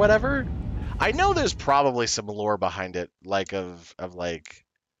tribe or whatever. I know there's probably some lore behind it, like of like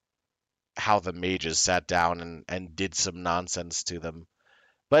how the mages sat down and did some nonsense to them.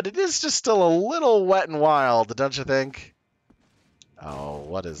 But it is just still a little wet and wild, don't you think? Oh,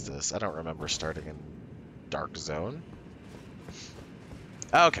 what is this? I don't remember starting in Dark Zone.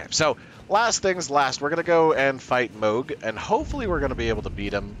 Okay, so last things last. We're going to go and fight Moog, and hopefully we're going to be able to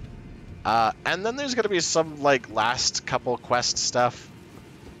beat him. And then there's going to be some, like, last couple quest stuff.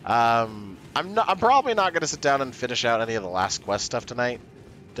 I'm probably not going to sit down and finish out any of the last quest stuff tonight.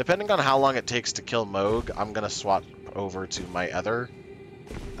 Depending on how long it takes to kill Moog, I'm going to swap over to my other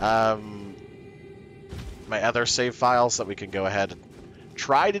save file so that we can go ahead and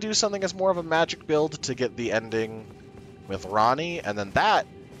try to do something as more of a magic build to get the ending with Ronnie, and then that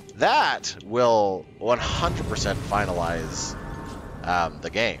will 100% finalize the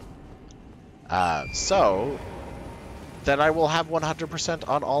game. So then I will have 100%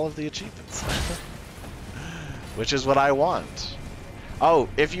 on all of the achievements, which is what I want. Oh,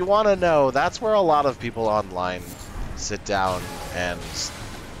 if you want to know, that's where a lot of people online sit down and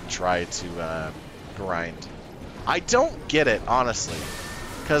try to grind. I don't get it, honestly,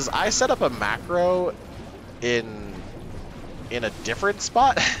 because I set up a macro in a different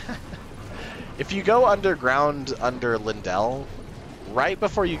spot. If you go underground under Lindell, right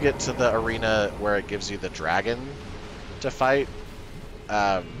before you get to the arena where it gives you the dragon to fight,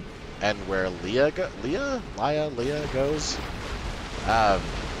 and where Leah goes,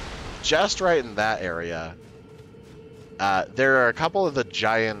 just right in that area, there are a couple of the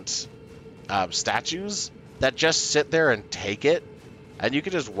giant statues that just sit there and take it, and you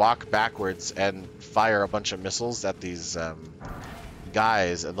can just walk backwards and fire a bunch of missiles at these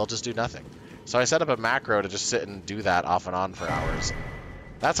guys, and they'll just do nothing. So I set up a macro to just sit and do that off and on for hours.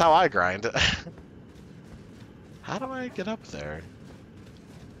 That's how I grind. How do I get up there?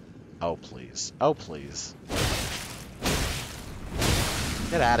 Oh, please. Oh, please.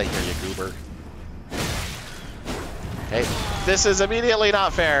 Get out of here, you goober. Okay, this is immediately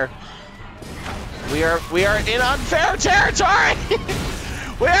not fair. We are in unfair territory!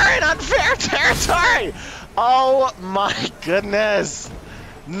 We are in unfair territory! Oh my goodness!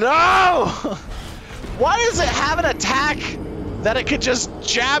 No! Why does it have an attack that it could just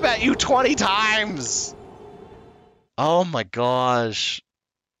jab at you 20 times? Oh my gosh.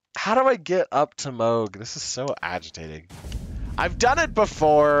 How do I get up to Moog? This is so agitating. I've done it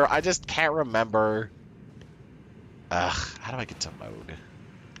before, I just can't remember. Ugh, how do I get to Moog?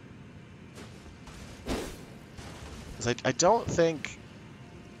 Because I don't think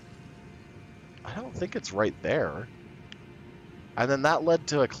it's right there. And then that led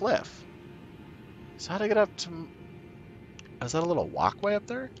to a cliff. So how do I get up to... Is that a little walkway up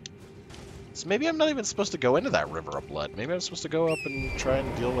there? So maybe I'm not even supposed to go into that river of blood. Maybe I'm supposed to go up and try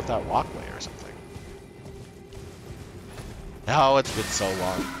and deal with that walkway or something. Oh, it's been so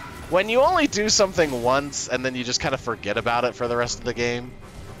long. When you only do something once and then you just kind of forget about it for the rest of the game,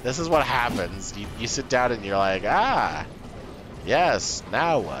 this is what happens. You sit down and you're like, ah, yes,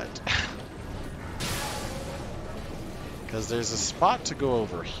 now what? Because there's a spot to go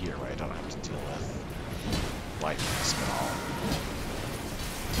over here where I don't have to deal with white mask at all.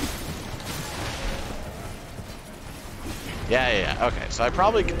 Yeah, okay, so I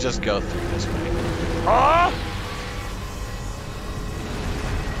probably could just go through this way. Oh!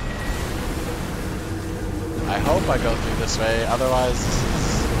 I hope I go through this way, otherwise this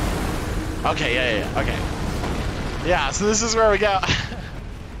is... Okay, yeah, okay. Yeah, so this is where we go.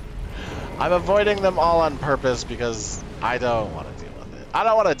 I'm avoiding them all on purpose because I don't want to deal with it. I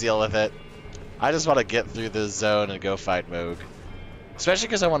don't want to deal with it. I just want to get through this zone and go fight Moog. Especially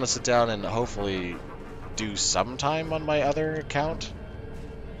because I want to sit down and hopefully do some time on my other account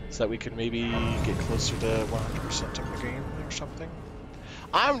so that we can maybe get closer to 100% of the game or something.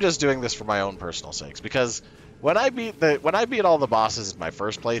 I'm just doing this for my own personal sakes because when I beat all the bosses in my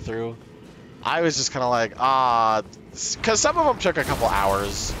first playthrough, I was just kind of like, because some of them took a couple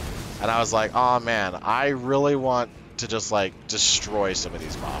hours, and I was like, oh man, I really want to just like destroy some of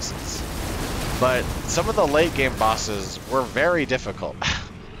these bosses. But some of the late game bosses were very difficult.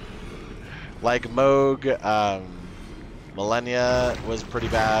 Like Moog, Millennia was pretty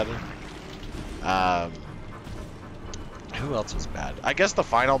bad. Who else was bad? I guess the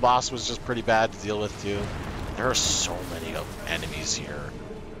final boss was just pretty bad to deal with too. There are so many enemies here.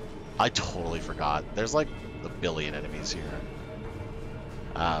 I totally forgot. There's like a billion enemies here.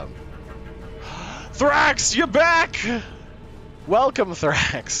 Thrax, you're back! Welcome,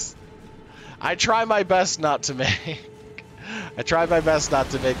 Thrax. I try my best not to make I tried my best not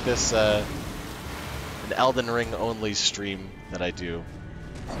to make this an Elden Ring only stream that I do.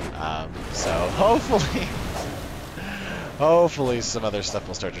 So hopefully, hopefully some other stuff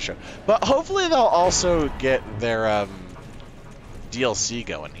will start to show. But hopefully they'll also get their DLC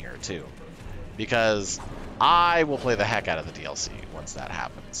going here too, because I will play the heck out of the DLC once that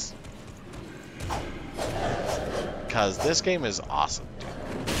happens. Because this game is awesome, dude.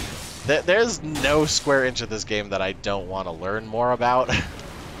 There's no square inch of this game that I don't want to learn more about.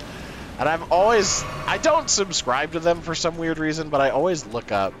 And I don't subscribe to them for some weird reason, but I always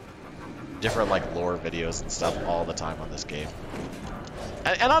look up different like lore videos and stuff all the time on this game.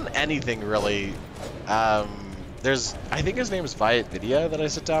 And on anything really. I think his name is Viet Video that I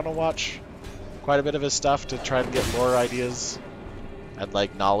sit down and watch quite a bit of his stuff to try and get lore ideas and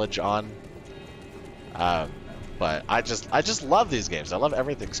like knowledge on. But I just love these games. I love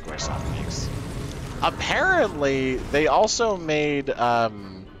everything Squaresoft makes. Apparently, they also made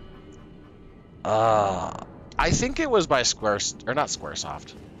I think it was by not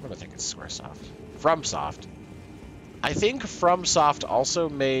Squaresoft. What do I think it's Squaresoft? FromSoft. I think FromSoft also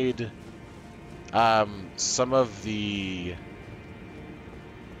made some of the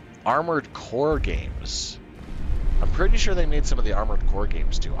Armored Core games. I'm pretty sure they made some of the Armored Core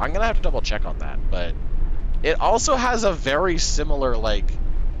games too. I'm gonna have to double check on that, but it also has a very similar like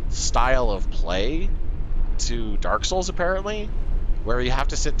style of play to Dark Souls apparently, where you have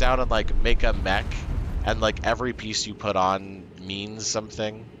to sit down and like make a mech, and like every piece you put on means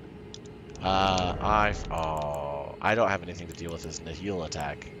something. I don't have anything to deal with this Nihil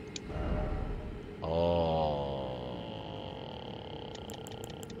attack.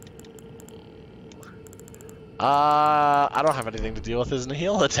 I don't have anything to deal with his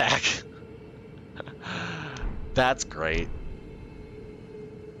Nihil attack. That's great.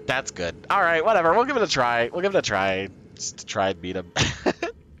 That's good. Alright, whatever. We'll give it a try. We'll give it a try. Just to try and beat him.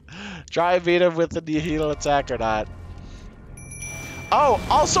 Try and beat him with the Nihil attack or not. Oh,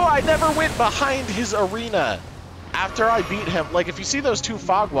 also I never went behind his arena after I beat him. Like, if you see those two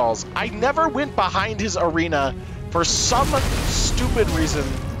fog walls, I never went behind his arena for some stupid reason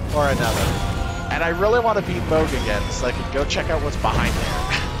or another. And I really want to beat Moog again so I can go check out what's behind there.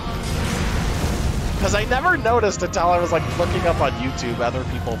 Because I never noticed until I was like looking up on YouTube other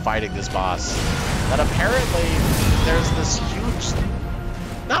people fighting this boss, that apparently there's this huge,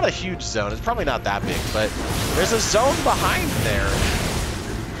 not a huge zone, it's probably not that big, but there's a zone behind there.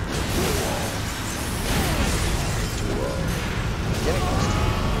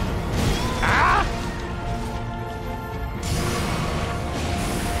 Ah!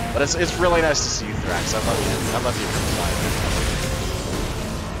 But it's really nice to see you, Thrax. I love you. I love you from the live.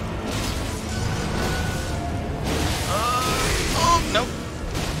 Nope.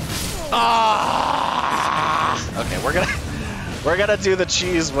 Ah! Okay, we're gonna do the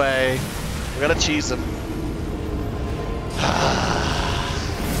cheese way. We're gonna cheese him.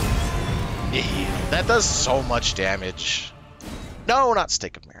 That does so much damage. No, not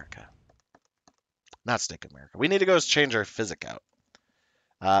Steak America. Not Steak America. We need to go change our physic out.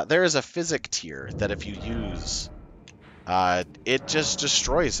 There is a physic tier that if you use, it just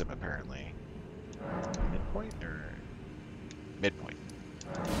destroys him apparently. Midpoint or midpoint?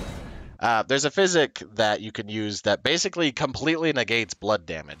 There's a physic that you can use that basically completely negates blood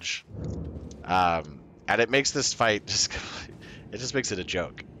damage. And it makes this fight it just makes it a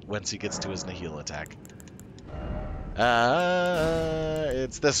joke once he gets to his Nihil attack.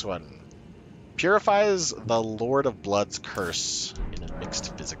 It's this one. Purifies the Lord of Blood's curse in a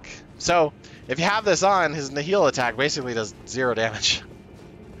mixed physic. So, if you have this on, his Nihil attack basically does 0 damage.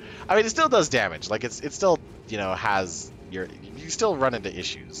 I mean, it still does damage. Like, it still, you know, has you still run into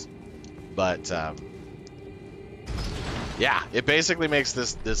issues. But, yeah, it basically makes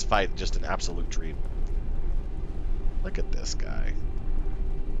this fight just an absolute dream. Look at this guy.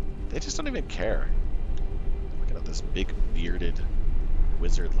 They just don't even care. Look at this big, bearded,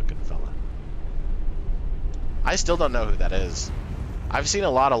 wizard-looking fella. I still don't know who that is. I've seen a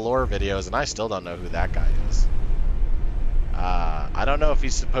lot of lore videos, and I still don't know who that guy is. I don't know if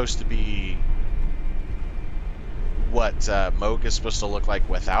he's supposed to be what Moog is supposed to look like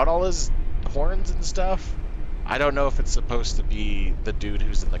without all his horns and stuff. I don't know if it's supposed to be the dude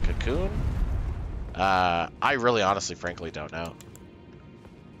who's in the cocoon. I really, honestly, frankly, don't know.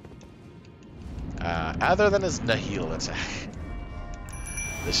 Other than his Nihil attack.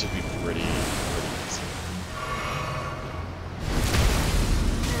 This should be pretty easy.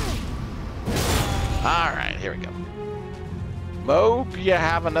 Alright, here we go. Moog, you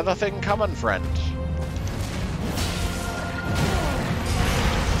have another thing coming, friend.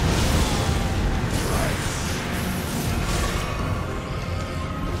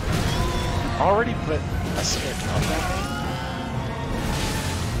 already put a scared on that thing?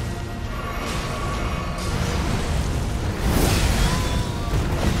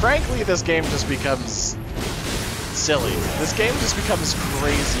 Frankly, this game just becomes silly. This game just becomes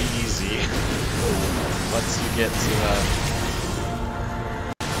crazy easy once you get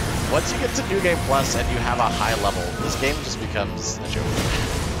to New Game Plus and you have a high level. This game just becomes a joke.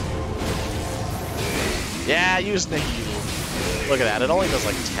 Yeah, use Nahil. Look at that, it only does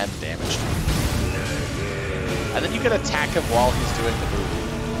like 10 damage. And then you can attack him while he's doing the move.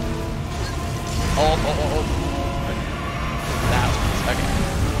 Oh. That was okay.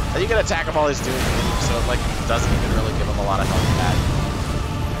 And you can attack him while he's doing the move, so it like doesn't even really give him a lot of health back.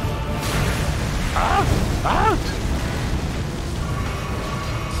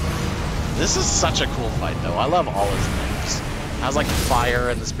 This is such a cool fight though. I love all his moves. It has like fire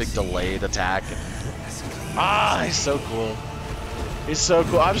and this big delayed attack. And... he's so cool. He's so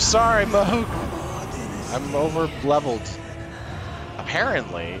cool. I'm sorry, Mohawk. I'm over leveled.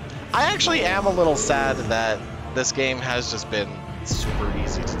 Apparently. I actually am a little sad that this game has just been super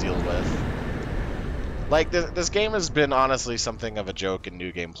easy to deal with. Like, this game has been honestly something of a joke in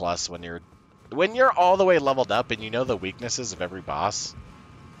New Game Plus when you're all the way leveled up and you know the weaknesses of every boss.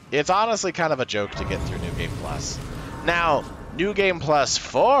 It's honestly kind of a joke to get through New Game Plus. Now, New Game Plus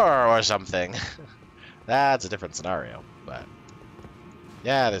 4 or something, that's a different scenario, but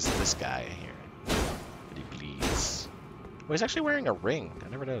yeah, there's this guy here. Pretty please. Oh, he's actually wearing a ring. I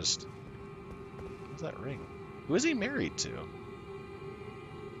never noticed. What's that ring? Who is he married to?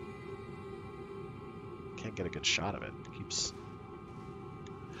 Can't get a good shot of it. It keeps...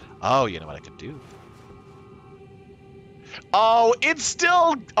 Oh, you know what I could do? Oh, it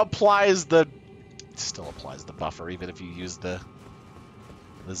still applies the buffer even if you use the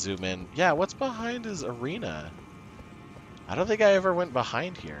zoom in. Yeah, what's behind his arena? I don't think I ever went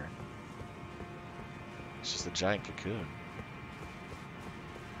behind here. It's just a giant cocoon.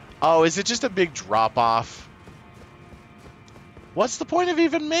 Oh, is it just a big drop off? What's the point of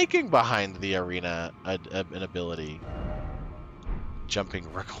even making behind the arena an ability?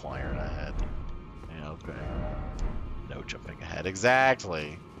 Jumping required ahead. Yeah, okay. No jumping ahead.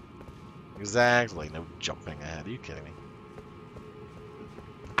 Exactly. Exactly. No jumping ahead. Are you kidding me?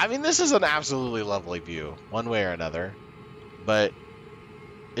 I mean, this is an absolutely lovely view, one way or another. But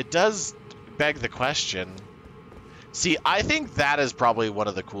it does beg the question. See, I think that is probably one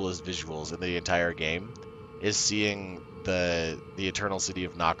of the coolest visuals in the entire game, is seeing the Eternal City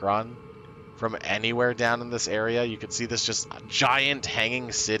of Nokron from anywhere down in this area. You can see this just giant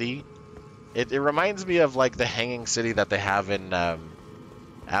hanging city. It reminds me of like the hanging city that they have in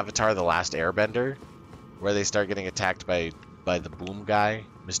Avatar: The Last Airbender, where they start getting attacked by the boom guy,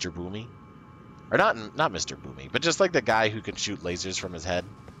 Mr. Boomy. Or not Mr. Boomy, but just like the guy who can shoot lasers from his head.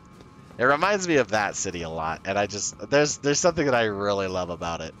 It reminds me of that city a lot, and there's something that I really love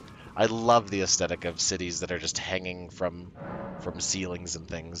about it. I love the aesthetic of cities that are just hanging from ceilings and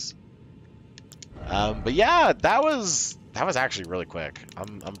things. But yeah, that was actually really quick.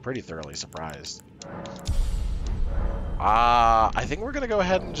 I'm pretty thoroughly surprised. I think we're gonna go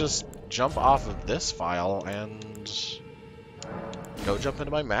ahead and just jump off of this file and go jump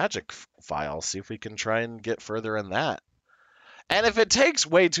into my magic file, see if we can try and get further in that. And if it takes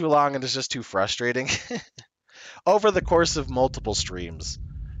way too long and it's just too frustrating, over the course of multiple streams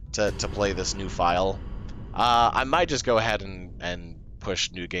to play this new file, I might just go ahead and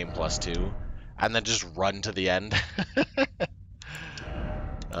push New Game Plus 2 and then just run to the end.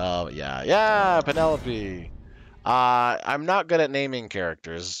 Oh, yeah, Penelope. I'm not good at naming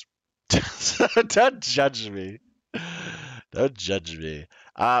characters. So don't judge me. Don't judge me.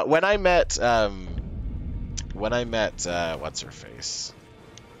 When I met what's her face?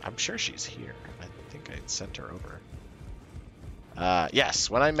 I'm sure she's here. I think I sent her over. Yes,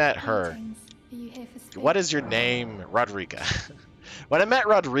 when I met her. What is your name? Rodrika. When I met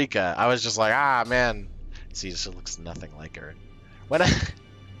Rodrika, I was just like, ah, man. See, she looks nothing like her. When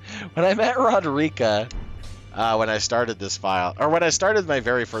I met Rodrika, when I started this file, or when I started my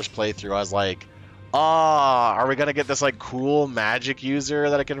very first playthrough, I was like, oh, are we gonna get this like cool magic user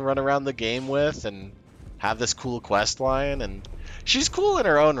that I can run around the game with and have this cool quest line? And she's cool in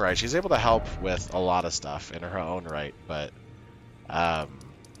her own right. She's able to help with a lot of stuff in her own right, but wow,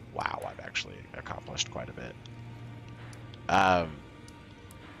 I've actually accomplished quite a bit.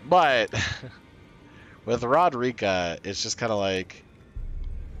 But with Rodrika, it's just kind of like,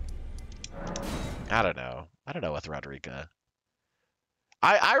 I don't know with Rodrika.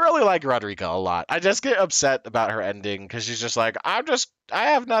 I really like Rodrika a lot. I just get upset about her ending because she's just like, I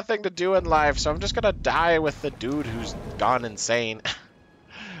have nothing to do in life, so I'm just gonna die with the dude who's gone insane.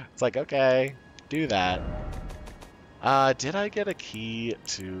 It's like, okay, do that. Did I get a key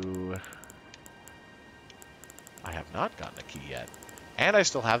to... I have not gotten a key yet. And I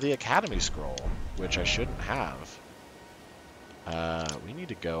still have the Academy Scroll, which I shouldn't have. We need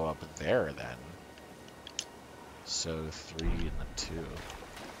to go up there then. So 3 and then 2.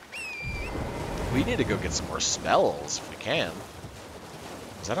 We need to go get some more spells if we can.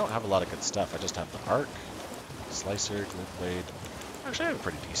 Because I don't have a lot of good stuff. I just have the Arc, Slicer, Glue Blade. Actually, I have a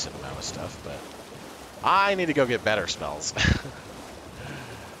pretty decent amount of stuff, but I need to go get better spells.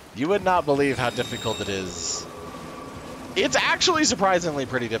 You would not believe how difficult it is. It's actually surprisingly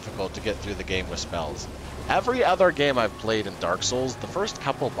pretty difficult to get through the game with spells. Every other game I've played in Dark Souls, the first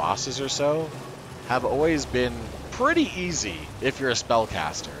couple bosses or so have always been pretty easy if you're a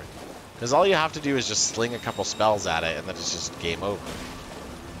spellcaster. Because all you have to do is just sling a couple spells at it and then it's just game over.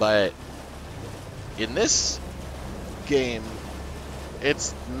 But in this game,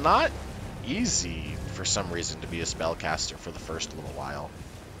 it's not easy for some reason to be a spellcaster for the first little while.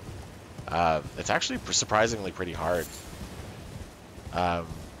 It's actually surprisingly pretty hard.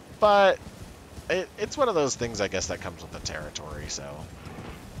 But it's one of those things, I guess, that comes with the territory, so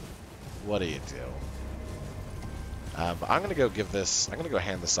what do you do? But I'm gonna go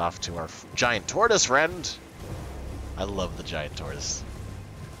hand this off to our giant tortoise friend. I love the giant tortoise.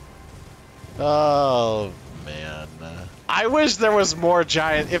 Oh, man. I wish there was more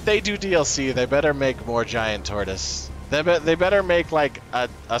giant... If they do DLC, they better make more giant tortoise. They better make, like,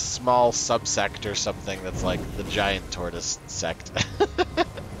 a small subsect or something that's like the giant tortoise sect.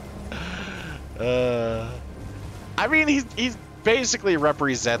 I mean, he basically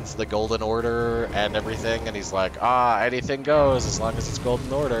represents the Golden Order and everything, and he's like, anything goes as long as it's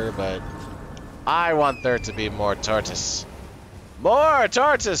Golden Order, but I want there to be more tortoise. More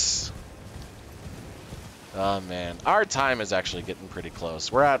tortoise! Oh, man. Our time is actually getting pretty close.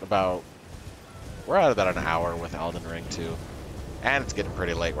 We're at about an hour with Elden Ring 2. And it's getting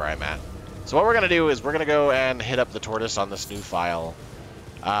pretty late where I'm at. So what we're going to do is we're going to go and hit up the tortoise on this new file.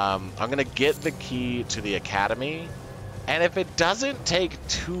 I'm going to get the key to the Academy. And if it doesn't take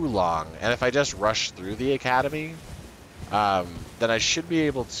too long, and if I just rush through the Academy, then I should be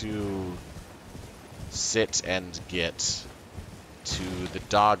able to sit and get to the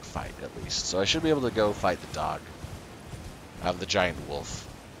dog fight, at least. So I should be able to go fight the dog. The giant wolf.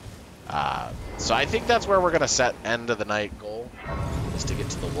 So I think that's where we're going to set end of the night goal, is to get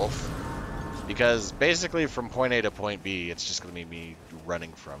to the wolf. Because basically from point A to point B, it's just going to be me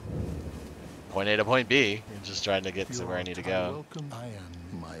running from point A to point B, and just trying to get to where I need to go. Welcome. I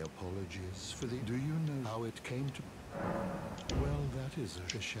am. My apologies for the... Do you know how it came to... Well, that is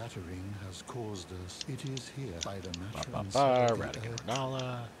the shattering has caused us. It is here by the matter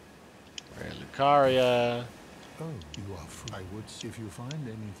Radicanala, Lucaria. Oh, you are free. I would see if you find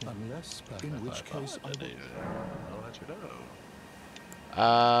anything, unless, in which case I will... I'll let you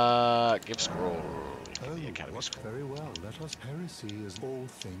know. Give scroll. Give the Academy scroll. Very well. Let us. Heresy is all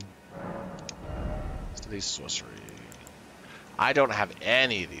thing. Let's do these sorcery. I don't have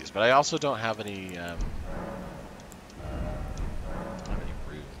any of these, but I also don't have any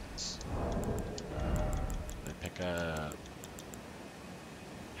runes. I pick up...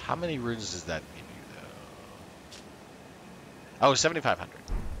 How many runes does that give you, though? Oh, 7,500.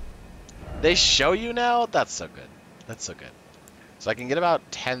 They show you now? That's so good. That's so good. So I can get about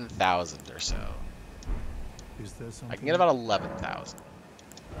 10,000 or so. Is there something? I can get about 11,000.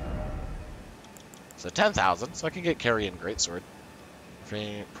 So 10,000, so I can get Carrion Greatsword.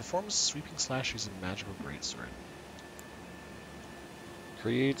 Performs sweeping slash using magical greatsword.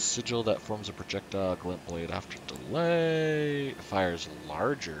 Creates sigil that forms a projectile glint blade after delay. Fires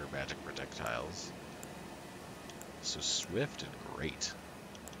larger magic projectiles. So swift and great.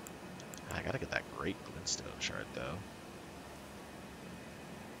 I gotta get that great glintstone shard though.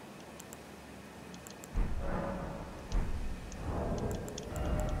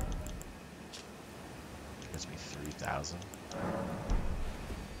 Gives me 3,000.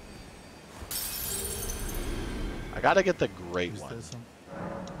 I gotta get the great one.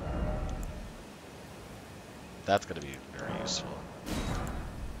 That's gonna be very useful.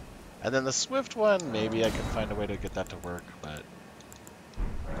 And then the swift one, maybe I can find a way to get that to work, but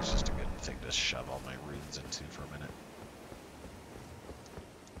it's just a good thing to shove all my runes into for a minute.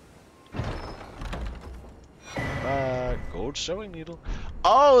 Gold sewing needle.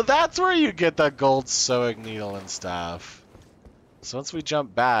 Oh, that's where you get the gold sewing needle and stuff. So once we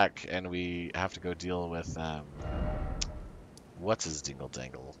jump back and we have to go deal with, what's his dingle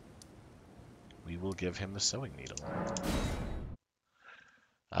dangle, we will give him the sewing needle.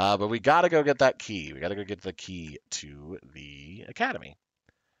 But we gotta go get that key. We gotta go get the key to the academy.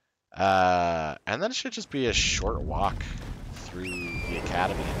 And then it should just be a short walk through the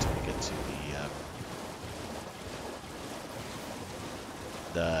academy until we get to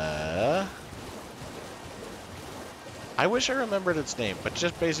the I wish I remembered its name, but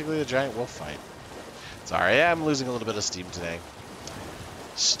just basically the giant wolf fight. Sorry, I'm losing a little bit of steam today.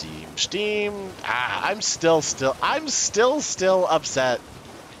 Steam. I'm still upset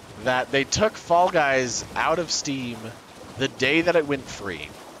that they took Fall Guys out of Steam the day that it went free.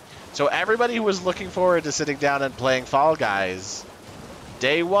 So everybody who was looking forward to sitting down and playing Fall Guys,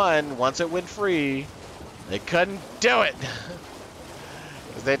 day one, once it went free, they couldn't do it.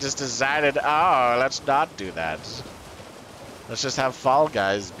 Because they just decided, oh, let's not do that. Let's just have Fall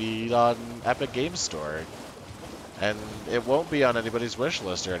Guys be on Epic Games Store. And it won't be on anybody's wish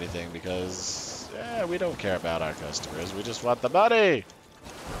list or anything because, we don't care about our customers. We just want the money.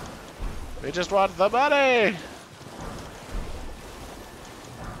 We just want the money.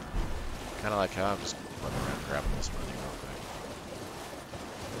 Kind of like how I'm just running around grabbing this money real quick.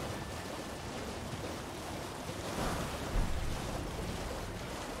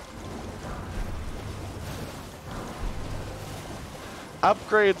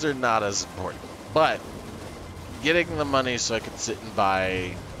 Upgrades are not as important, but getting the money so I can sit and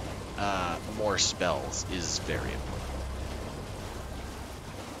buy more spells is very important.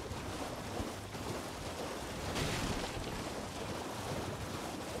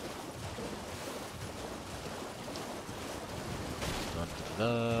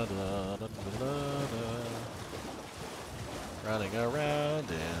 Running around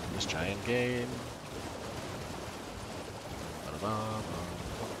in this giant game.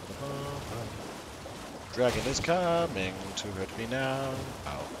 Dragon is coming to hurt me now.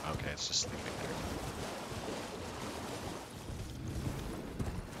 Oh, okay, it's just sleeping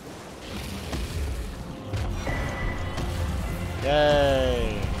there.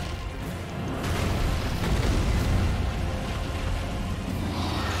 Yay!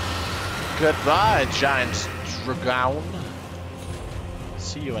 Goodbye, giant dragon.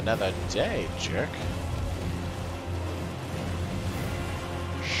 See you another day, jerk.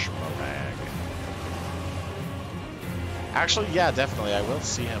 Schmorag. Actually, yeah, definitely. I will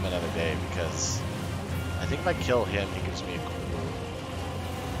see him another day because I think if I kill him, he gives me a cool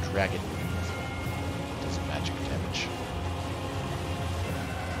dragon move. Does magic damage.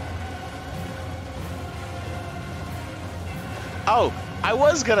 Oh, I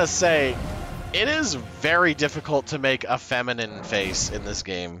was gonna say, it is very difficult to make a feminine face in this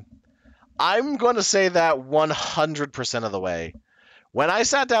game. I'm going to say that 100% of the way. When I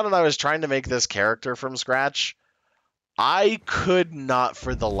sat down and I was trying to make this character from scratch, I could not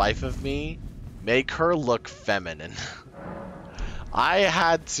for the life of me make her look feminine. I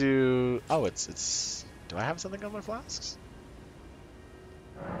had to... Oh, it's... Do I have something on my flasks?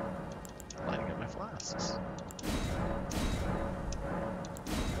 I'm lighting up my flasks.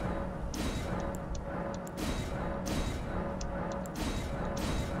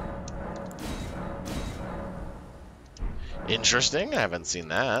 Interesting, I haven't seen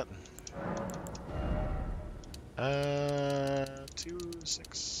that. 2,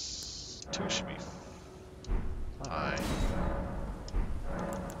 6... 2 should be fine.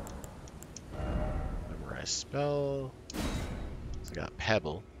 Memorize spell. So I got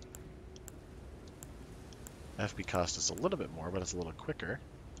Pebble. FP cost is a little bit more, but it's a little quicker.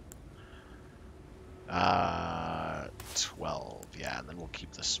 12, yeah, and then we'll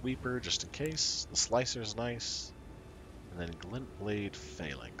keep the Sweeper just in case. The Slicer's nice. And then Glint Blade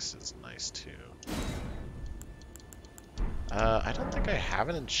Phalanx is nice too. I don't think I have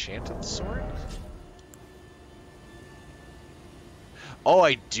an enchanted sword. Oh,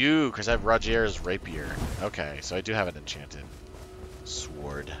 I do, because I have Rogier's Rapier. Okay, so I do have an enchanted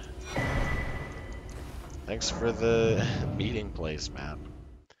sword. Thanks for the meeting place map.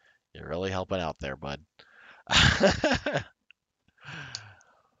 You're really helping out there, bud.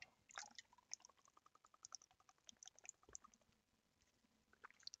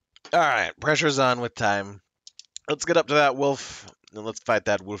 Alright, pressure's on with time. Let's get up to that wolf, and let's fight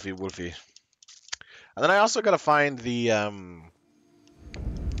that wolfy. And then I also gotta find the,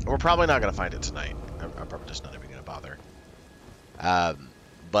 we're probably not gonna find it tonight. I'm probably just not even gonna bother.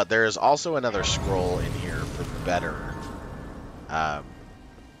 But there's also another scroll in here for better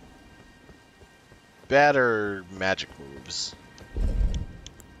magic moves.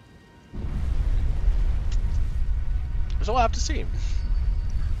 So we'll have to see.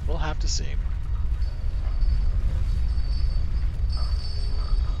 We'll have to see.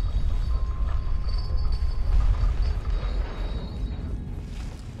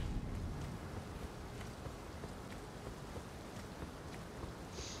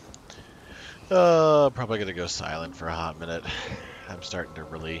 Probably gonna go silent for a hot minute. I'm starting to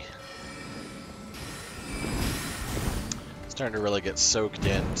really get soaked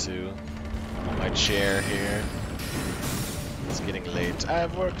into my chair here. It's getting late. I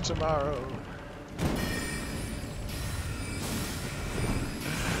have work tomorrow.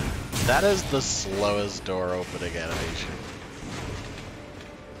 That is the slowest door opening animation.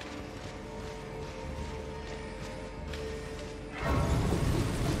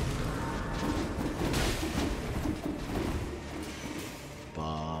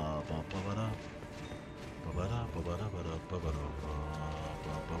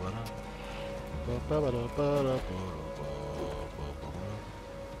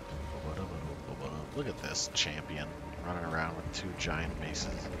 Look at this champion running around with two giant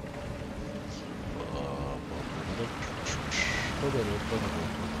maces.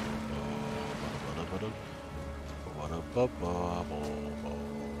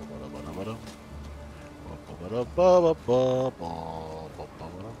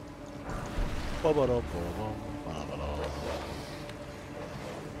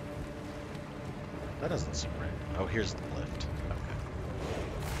 That doesn't seem right. Oh, here's the lift. Okay.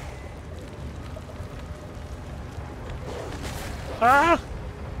 Ah!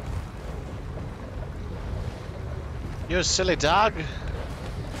 You silly dog!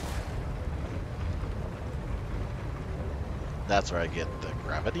 That's where I get the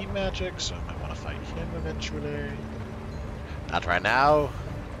gravity magic, so I might want to fight him eventually. Not right now.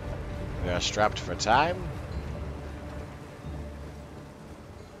 We are strapped for time.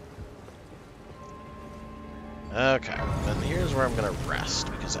 Okay, then here's where I'm gonna rest,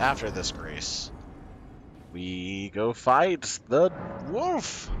 because after this grace, we go fight the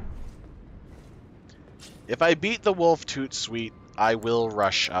wolf! If I beat the wolf toot suite, I will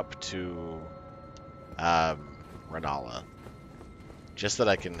rush up to Renala. Just that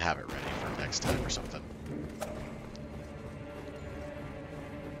I can have it ready for next time or something.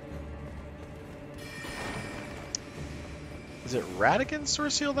 Is it Radigan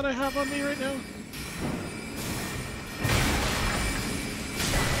Source Seal that I have on me right now?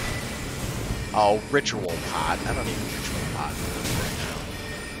 Oh, Ritual Pot. I don't need a Ritual Pot right now.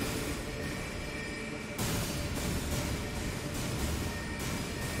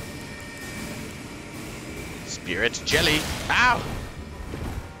 Spirit Jelly. Ow!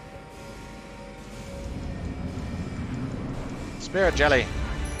 Spirit Jelly.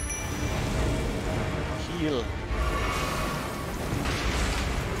 Heal.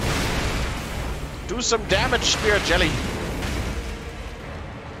 Do some damage, Spirit Jelly.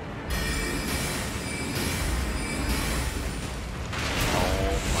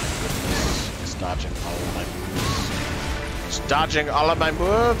 Dodging all of my moves. Just dodging all of my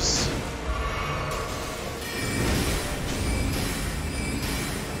moves.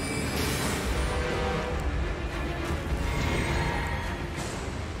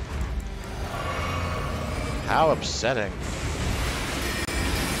 How upsetting.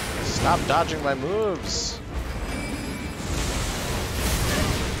 Stop dodging my moves.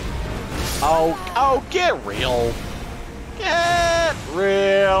 Oh, get real. Get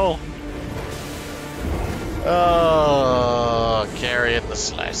real. Oh, carrying the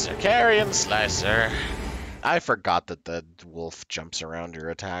slicer. Carrying the slicer. I forgot that the wolf jumps around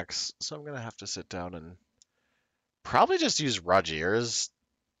your attacks, so I'm going to have to sit down and probably just use Rogier's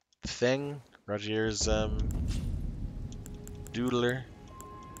thing. Rogier's doodler.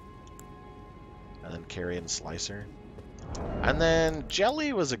 And then carrying slicer. And then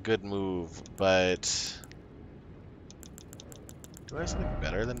Jelly was a good move, but do I have something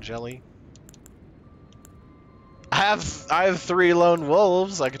better than Jelly? I have 3 lone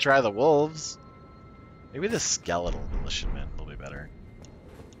wolves. I could try the wolves. Maybe the skeletal militiaman will be better.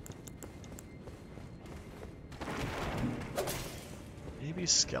 Maybe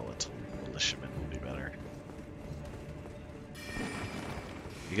skeletal militiaman will be better.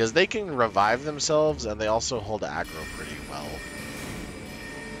 Because they can revive themselves and they also hold aggro pretty well.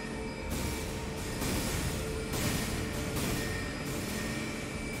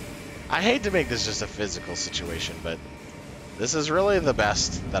 I hate to make this just a physical situation, but this is really the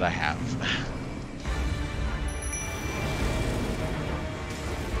best that I have.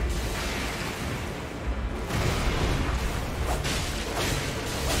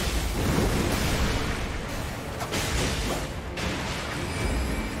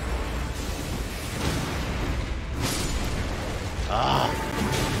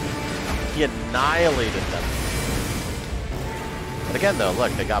 He annihilated them. But again, though,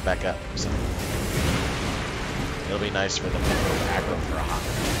 look, they got back up. So it'll be nice for them to go aggro for a hot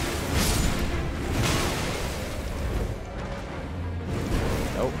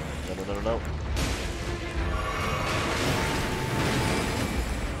minute. Nope. No.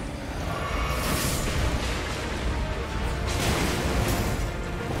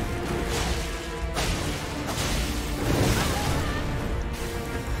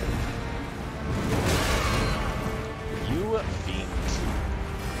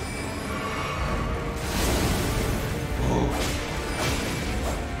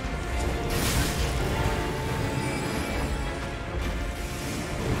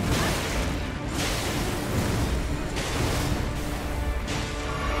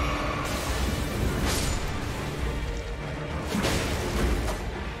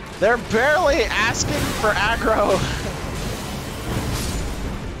 They're barely asking for aggro.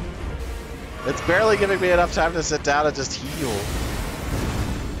 It's barely giving me enough time to sit down and just heal.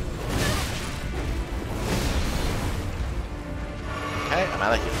 Okay, I'm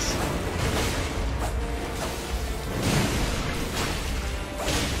out of heals.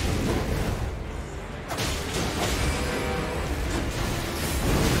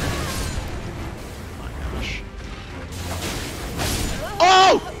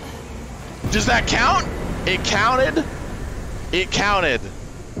 Oh! Does that count? It counted? It counted.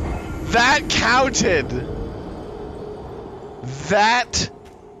 That counted! That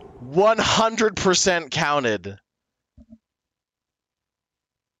 100% counted.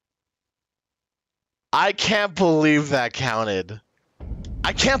 I can't believe that counted.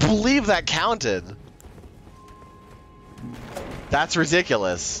 I can't believe that counted. That's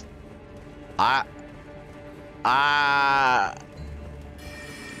ridiculous. I'm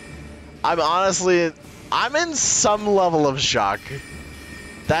honestly, I'm in some level of shock.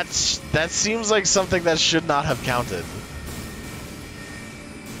 That seems like something that should not have counted.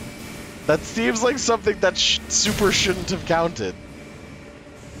 That seems like something that super shouldn't have counted.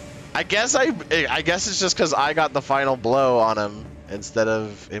 I guess it's just because I got the final blow on him instead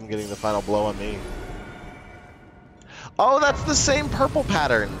of him getting the final blow on me. Oh, that's the same purple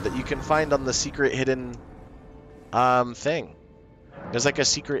pattern that you can find on the secret hidden thing. There's like a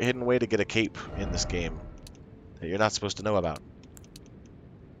secret hidden way to get a cape in this game that you're not supposed to know about.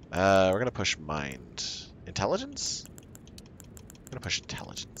 We're gonna push mind. Intelligence? I'm gonna push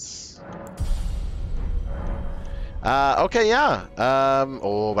intelligence. Okay, yeah.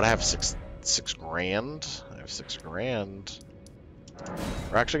 Oh, but I have six grand. I have 6 grand.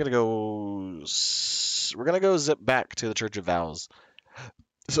 We're actually gonna go. We're gonna go zip back to the Church of Vows,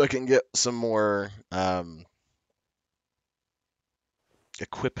 so I can get some more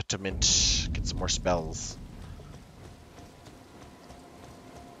equipment. Get some more spells.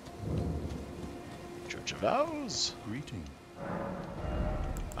 Church of Vows. Greeting.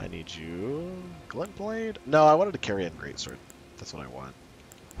 I need you. Glint Blade? No, I wanted to carry in Greatsword. That's what I want.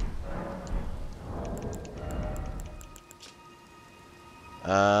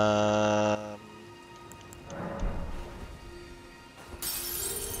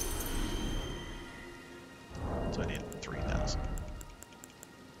 So I need 3,000.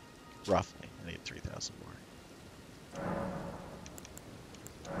 Roughly. I need 3,000 more.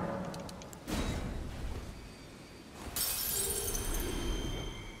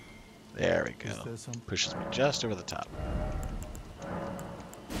 There we go. Pushes me just over the top.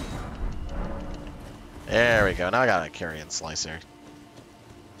 There we go. Now I got a carrion slicer.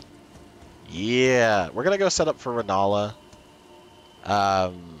 Yeah, we're gonna go set up for Renala.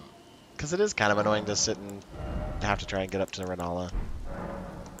 Because it is kind of annoying to sit and have to try and get up to Renala.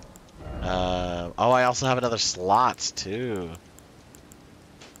 Oh, I also have another slot too.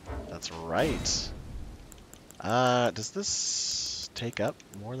 That's right. Does this take up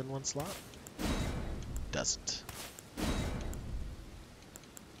more than one slot? Doesn't.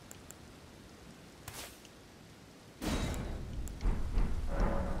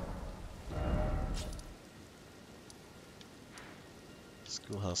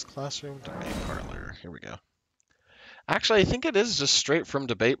 Schoolhouse classroom, debate parlor. Here we go. Actually, I think it is just straight from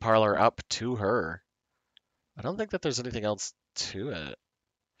debate parlor up to her. I don't think that there's anything else to it.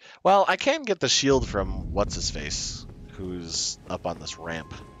 Well, I can get the shield from what's-his-face, who's up on this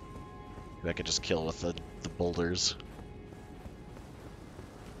ramp. Who I can just kill with the boulders.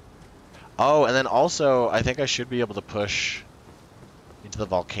 Oh, and then also, I think I should be able to push into the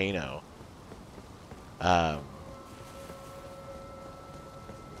volcano.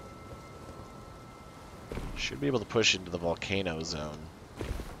 Should be able to push into the volcano zone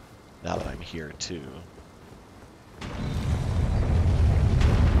now that I'm here too.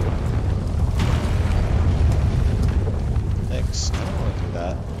 Thanks. I don't want to do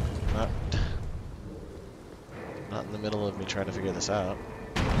that. Not in the middle of me trying to figure this out.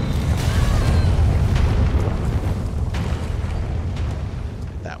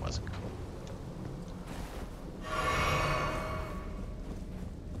 That wasn't cool.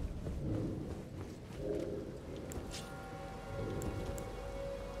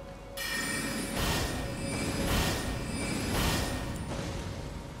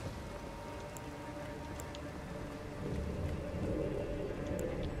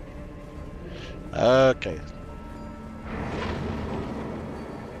 Okay.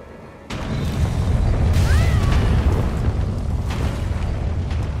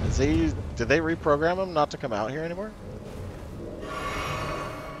 Did they reprogram him not to come out here anymore?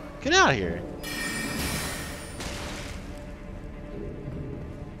 Get out of here.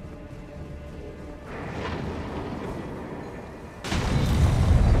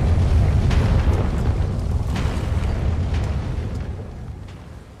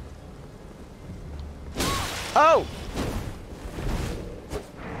 Oh!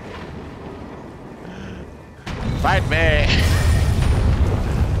 Fight me!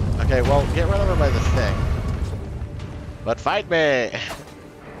 Okay, well, get run over by the thing. But fight me!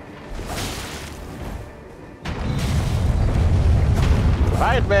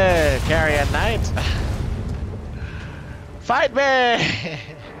 Fight me, Carrion Knight! Fight me!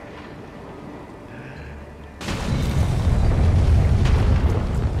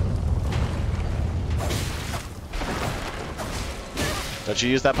 Don't you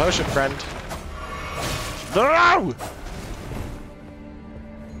use that potion, friend. No!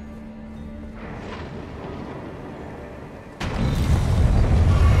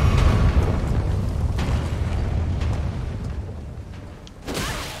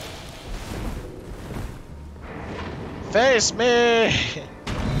 Face me!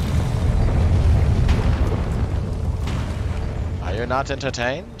 Are you not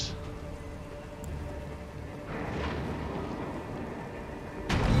entertained?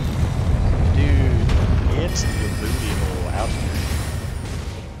 Dude, get your booty hole out here.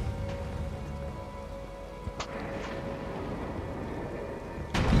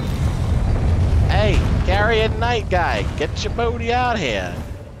 Hey, Carrion Knight guy, get your booty out here.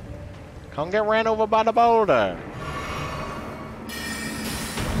 Come get ran over by the boulder.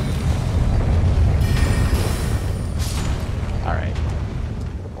 Alright.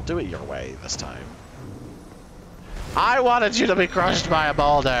 We'll do it your way this time. I wanted you to be crushed by a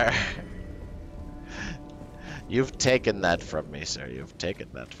boulder! You've taken that from me, sir. You've taken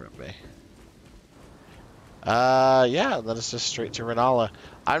that from me. Yeah, let us just straight to Renala.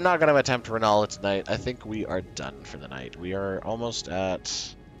 I'm not going to attempt Renala tonight. I think we are done for the night. We are almost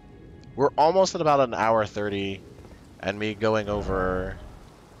at... We're almost at about an hour 30, and me going over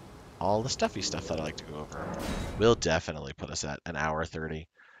all the stuffy stuff that I like to go over will definitely put us at an hour 30.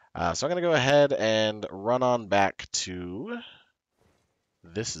 So I'm going to go ahead and run on back to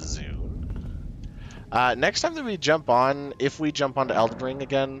this zone. Next time that we jump on, if we jump onto Elden Ring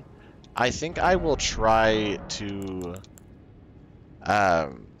again, I think I will try to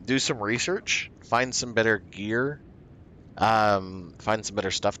do some research, find some better gear, find some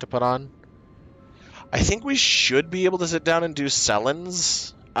better stuff to put on. I think we should be able to sit down and do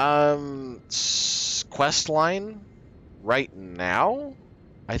Selen's quest line right now.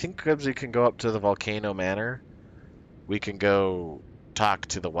 I think because we can go up to the Volcano Manor, we can go talk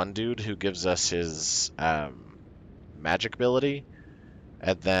to the one dude who gives us his magic ability,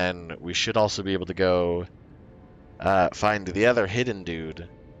 and then we should also be able to go find the other hidden dude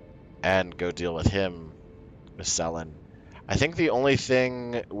and go deal with him with Selen. I think the only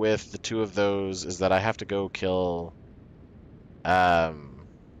thing with the two of those is that I have to go kill Radagon?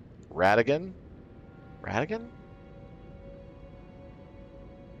 Radagon?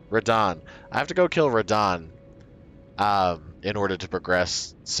 Radon. I have to go kill Radon in order to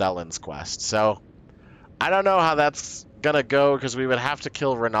progress Selen's quest. So, I don't know how that's gonna go, because we would have to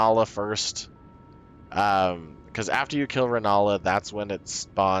kill Renala first. Because after you kill Renala, that's when it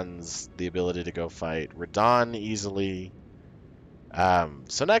spawns the ability to go fight Radon easily.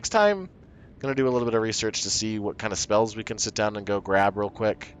 So next time, I'm going to do a little bit of research to see what kind of spells we can sit down and go grab real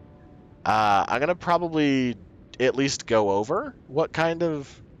quick. I'm going to probably at least go over what kind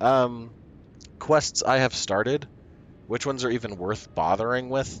of quests I have started, which ones are even worth bothering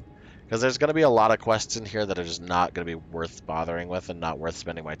with, because there's going to be a lot of quests in here that are just not going to be worth bothering with and not worth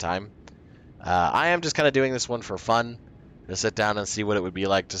spending my time. I am just kind of doing this one for fun, to sit down and see what it would be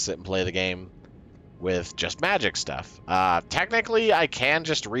like to sit and play the game with just magic stuff. Technically, I can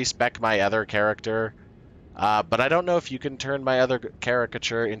just respec my other character, but I don't know if you can turn my other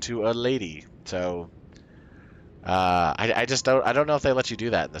caricature into a lady. So, I don't know if they let you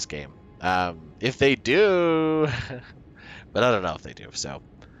do that in this game. If they do, but I don't know if they do. So,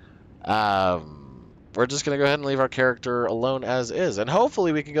 we're just going to go ahead and leave our character alone as is. And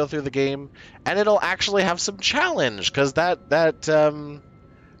hopefully we can go through the game and it'll actually have some challenge. Because that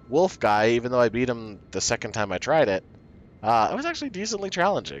wolf guy, even though I beat him the second time I tried it, it was actually decently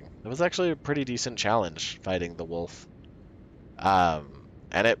challenging. It was actually a pretty decent challenge fighting the wolf. And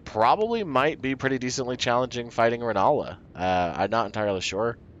it probably might be pretty decently challenging fighting Renala. I'm not entirely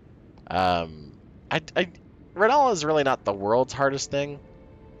sure. Renala is really not the world's hardest thing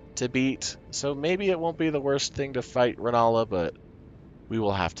to beat, so maybe it won't be the worst thing to fight Renala, but we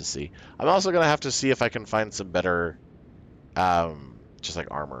will have to see. I'm also going to have to see if I can find some better, just like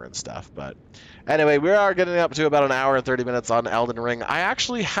armor and stuff, but anyway, we are getting up to about an hour and 30 minutes on Elden Ring. I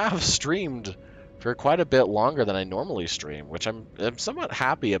actually have streamed for quite a bit longer than I normally stream, which I'm somewhat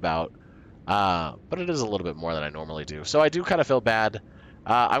happy about, but it is a little bit more than I normally do, so I do kind of feel bad.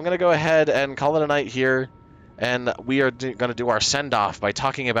 I'm going to go ahead and call it a night here. and we are going to do our send-off by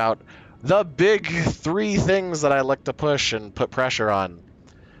talking about the big 3 things that I like to push and put pressure on.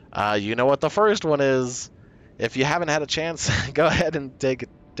 You know what the first one is. If you haven't had a chance, go ahead and take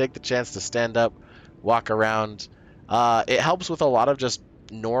the chance to stand up, walk around. It helps with a lot of just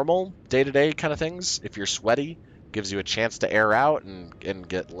normal day-to-day kind of things. If you're sweaty, gives you a chance to air out and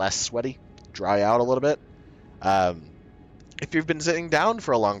get less sweaty, dry out a little bit. If you've been sitting down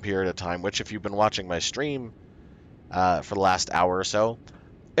for a long period of time, which if you've been watching my stream for the last hour or so,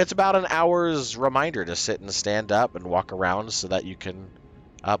 it's about an hour's reminder to sit and stand up and walk around so that you can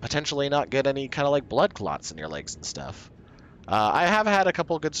potentially not get any kind of like blood clots in your legs and stuff. I have had a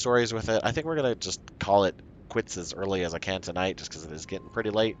couple good stories with it. I think we're going to just call it quits as early as I can tonight just because it is getting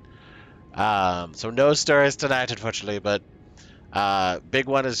pretty late. So no stories tonight, unfortunately, but big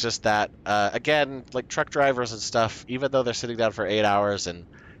one is just that, again, like truck drivers and stuff, even though they're sitting down for 8 hours and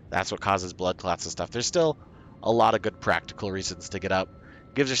that's what causes blood clots and stuff, there's still a lot of good practical reasons to get up.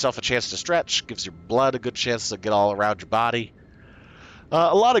 Gives yourself a chance to stretch, gives your blood a good chance to get all around your body.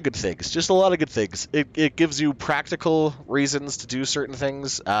 A lot of good things, just a lot of good things. It gives you practical reasons to do certain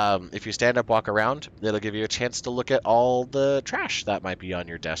things. If you stand up, walk around, it'll give you a chance to look at all the trash that might be on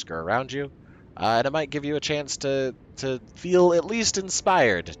your desk or around you. And it might give you a chance to feel at least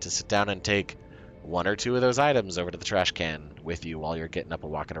inspired to sit down and take 1 or 2 of those items over to the trash can with you while you're getting up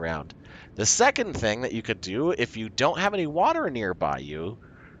and walking around. The second thing that you could do, if you don't have any water nearby you,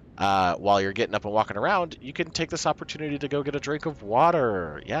 while you're getting up and walking around, you can take this opportunity to go get a drink of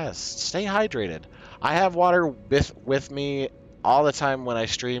water. Yes, stay hydrated. I have water with me all the time when I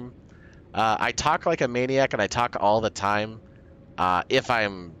stream. I talk like a maniac and I talk all the time. If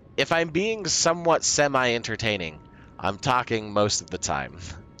I'm being somewhat semi-entertaining, I'm talking most of the time.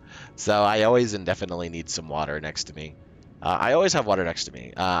 So I always and definitely need some water next to me. I always have water next to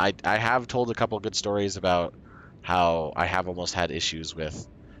me. I have told a couple good stories about how I have almost had issues with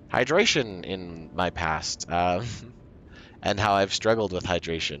hydration in my past, and how I've struggled with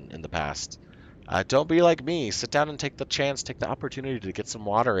hydration in the past. Don't be like me. Sit down and take the opportunity to get some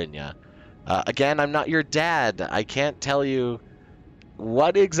water in you. Again, I'm not your dad. I can't tell you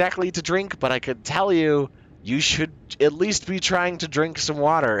what exactly to drink, but I could tell you should at least be trying to drink some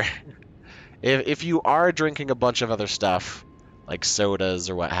water. If you are drinking a bunch of other stuff, like sodas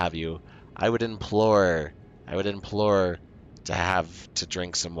or what have you, I would implore to have to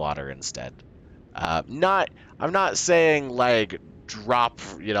drink some water instead. I'm not saying like drop,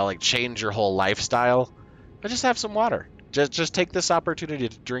 like change your whole lifestyle, but just have some water. Just take this opportunity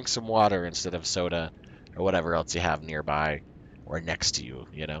to drink some water instead of soda or whatever else you have nearby or next to you,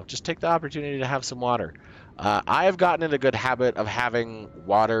 Just take the opportunity to have some water. I've gotten in a good habit of having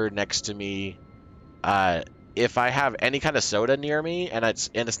water next to me. If I have any kind of soda near me and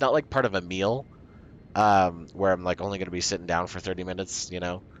it's not like part of a meal, where I'm like only going to be sitting down for 30 minutes,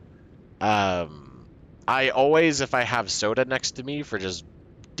 I always, if I have soda next to me for just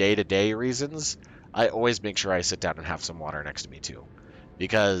day-to-day reasons, I always make sure I sit down and have some water next to me too,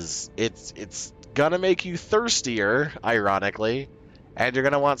 because it's gonna make you thirstier, ironically, and you're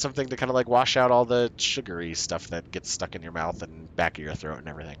gonna want something to kind of like wash out all the sugary stuff that gets stuck in your mouth and back of your throat and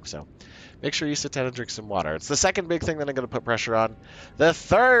everything. So make sure you sit down and drink some water. It's the second big thing that I'm going to put pressure on. The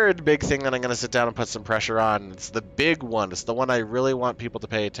third big thing that I'm going to sit down and put some pressure on, it's the big one. It's the one I really want people to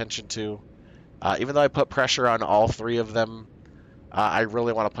pay attention to. Even though I put pressure on all 3 of them, I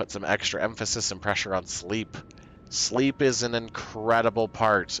really want to put some extra emphasis and pressure on sleep. Sleep is an incredible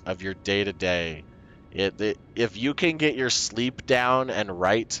part of your day-to-day. If you can get your sleep down and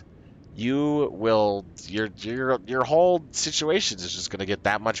right, you will your whole situation is just going to get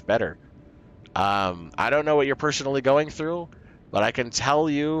that much better. I don't know what you're personally going through, but I can tell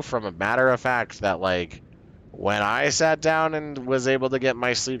you from a matter of fact that like when I sat down and was able to get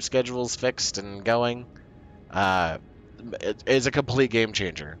my sleep schedules fixed and going, it is a complete game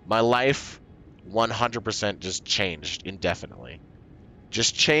changer. My life 100% just changed indefinitely.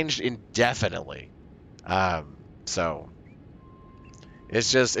 So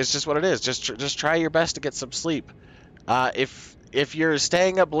it's just what it is. Just try your best to get some sleep. If you're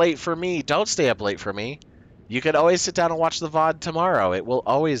staying up late for me, don't stay up late for me. You can always sit down and watch the VOD tomorrow. It will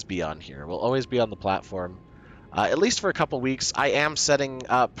always be on here. It will always be on the platform. At least for a couple weeks. I am setting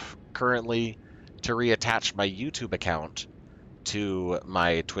up currently to reattach my YouTube account to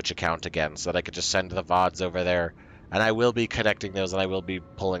my Twitch account again so that I could just send the VODs over there. And I will be connecting those and I will be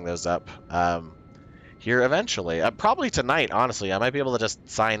pulling those up here eventually. Probably tonight, honestly. I might be able to just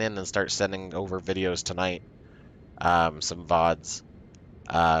sign in and start sending over videos tonight. Some VODs.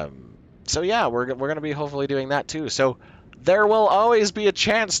 So yeah, we're going to be hopefully doing that too. So there will always be a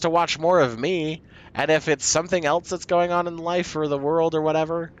chance to watch more of me. And if it's something else that's going on in life or the world or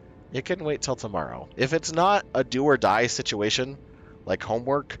whatever, it can wait till tomorrow. If it's not a do or die situation, like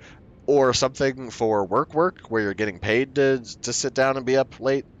homework or something for work where you're getting paid to sit down and be up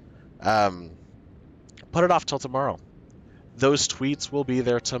late, put it off till tomorrow. Those tweets will be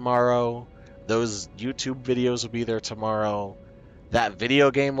there tomorrow. Those YouTube videos will be there tomorrow. That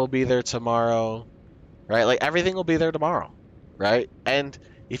video game will be there tomorrow, right? Like, everything will be there tomorrow, right? And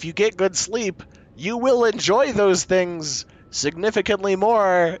if you get good sleep, you will enjoy those things significantly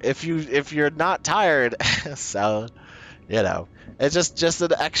more if you're not tired. So, you know, it's just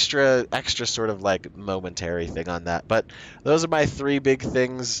an extra sort of like momentary thing on that. But those are my 3 big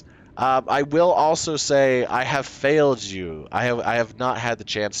things. I will also say I have failed you. I have not had the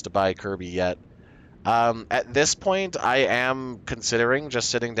chance to buy Kirby yet. At this point, I am considering just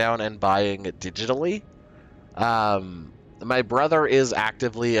sitting down and buying it digitally. My brother is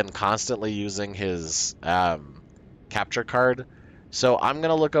actively and constantly using his capture card, so I'm going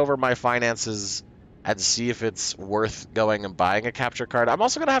to look over my finances and see if it's worth going and buying a capture card. I'm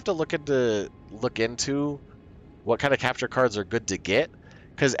also going to have to look into what kind of capture cards are good to get,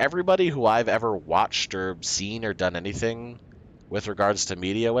 because everybody who I've ever watched or seen or done anything with regards to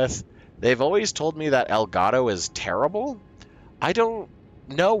media with, they've always told me that Elgato is terrible. I don't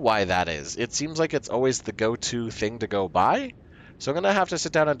know why that is. It seems like it's always the go-to thing to go buy. So I'm going to have to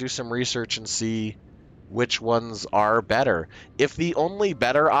sit down and do some research and see which ones are better. If the only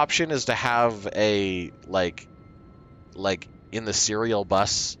better option is to have a, like in the serial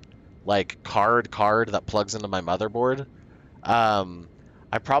bus, like card that plugs into my motherboard,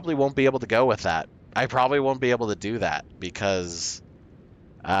 I probably won't be able to go with that. I probably won't be able to do that because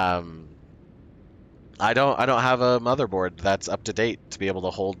I don't have a motherboard that's up to date to be able to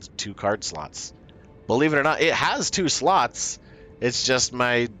hold 2 card slots. Believe it or not, it has 2 slots. It's just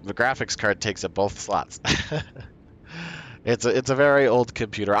the graphics card takes up both slots. It's a very old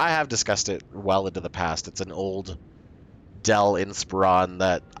computer. I have discussed it well into the past. It's an old Dell Inspiron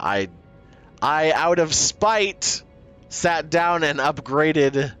that I out of spite sat down and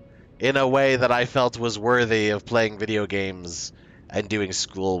upgraded in a way that I felt was worthy of playing video games and doing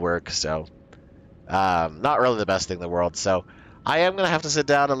schoolwork. So not really the best thing in the world. So I am going to have to sit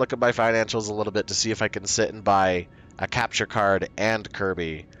down and look at my financials a little bit to see if I can sit and buy a capture card and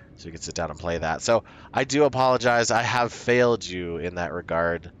Kirby so we can sit down and play that. So I do apologize. I have failed you in that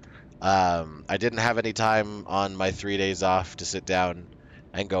regard. I didn't have any time on my 3 days off to sit down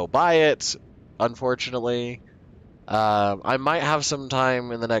and go buy it, unfortunately. I might have some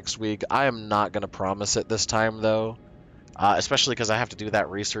time in the next week. I am not going to promise it this time, though, especially because I have to do that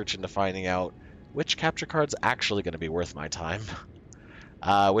research into finding out which capture card's actually going to be worth my time.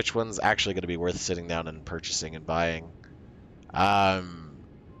 Which one's actually going to be worth sitting down and purchasing and buying.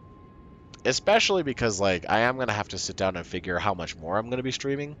 Especially because, like, I am going to have to sit down and figure how much more I'm going to be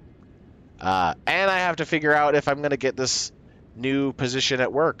streaming. And I have to figure out if I'm going to get this new position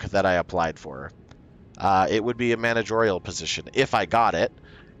at work that I applied for. It would be a managerial position if I got it,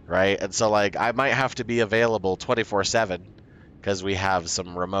 right? And so, like, I might have to be available 24/7 because we have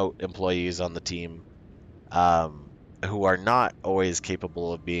some remote employees on the team who are not always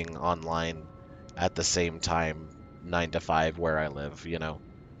capable of being online at the same time, 9 to 5 where I live, you know,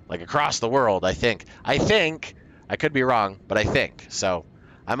 like across the world. I think I could be wrong, but I think so.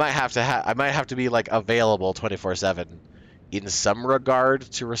 I might have to be like available 24/7 in some regard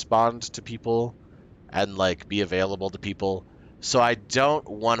to respond to people and like be available to people. So I don't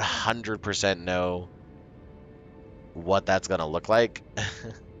 100% know what that's gonna look like.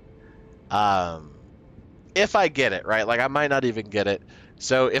 If I get it, right? Like, I might not even get it.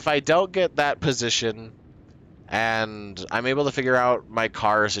 So if I don't get that position and I'm able to figure out my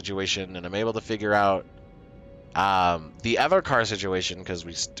car situation and I'm able to figure out the other car situation, because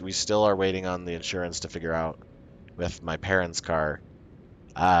we still are waiting on the insurance to figure out with my parents' car.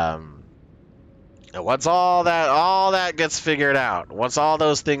 And once all that gets figured out, once all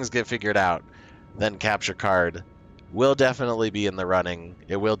those things get figured out, then capture card will definitely be in the running.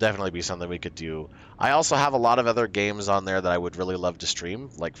 It will definitely be something we could do. I also have a lot of other games on there that I would really love to stream,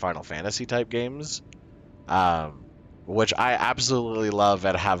 like Final Fantasy type games, which I absolutely love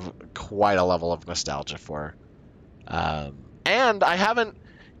and have quite a level of nostalgia for. And I haven't,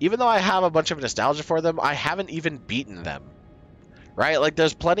 even though I have a bunch of nostalgia for them, I haven't even beaten them. Right? Like,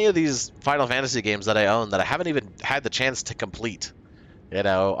 there's plenty of these Final Fantasy games that I own that I haven't even had the chance to complete, you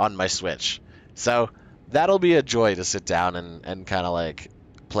know, on my Switch. So that'll be a joy to sit down and kind of like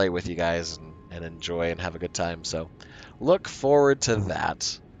play with you guys and enjoy and have a good time. So look forward to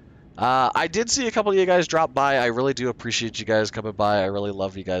that. I did see a couple of you guys drop by. I really do appreciate you guys coming by. I really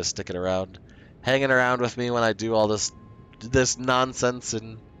love you guys sticking around, hanging around with me when I do all this nonsense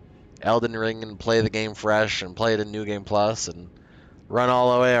and Elden Ring and play the game fresh and play it in New Game Plus and run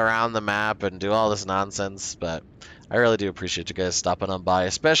all the way around the map and do all this nonsense. But I really do appreciate you guys stopping on by,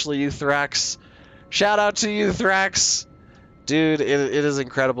 especially you, Thrax. Shout out to you, Thrax. Dude, it is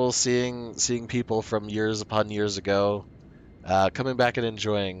incredible seeing people from years upon years ago coming back and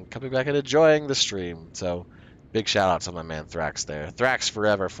enjoying the stream. So big shout out to my man Thrax there. Thrax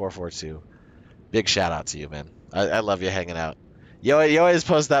Forever 442. Big shout out to you, man. I love you hanging out. You always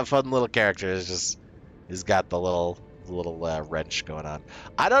post that fun little character. He's got the little wrench going on.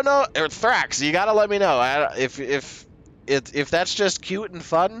 I don't know, Thrax. You gotta let me know. If that's just cute and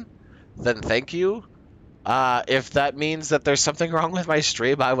fun, then thank you. If that means that there's something wrong with my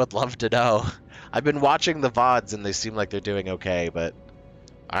stream, I would love to know. I've been watching the VODs and they seem like they're doing okay, but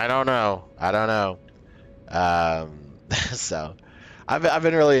I don't know. So I've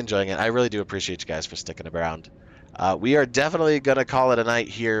been really enjoying it. I really do appreciate you guys for sticking around. We are definitely gonna call it a night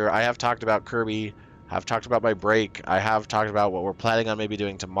here. I have talked about Kirby. I've talked about my break. I have talked about what we're planning on maybe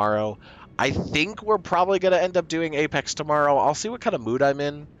doing tomorrow. I think we're probably gonna end up doing Apex tomorrow. I'll see what kind of mood I'm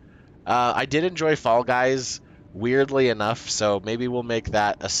in. I did enjoy Fall Guys, weirdly enough, so maybe we'll make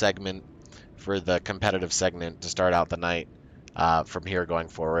that a segment for the competitive segment to start out the night from here going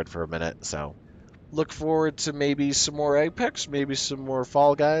forward for a minute. So look forward to maybe some more Apex, maybe some more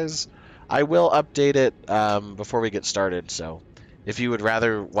Fall Guys. I will update it before we get started, so if you would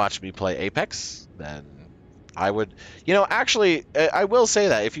rather watch me play Apex, then I would, actually, I will say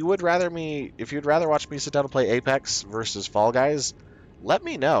that if you would rather watch me sit down and play Apex versus Fall Guys, let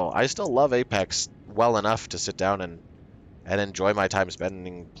me know. I still love Apex well enough to sit down and enjoy my time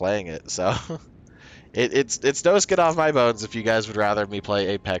spending playing it. So it's no skin off my bones if you guys would rather me play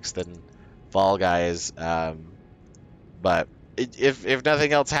Apex than Fall Guys. But if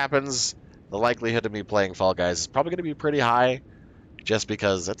nothing else happens, the likelihood of me playing Fall Guys is probably going to be pretty high, just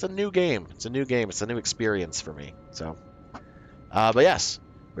because it's a new game. It's a new game. It's a new experience for me. So, but yes,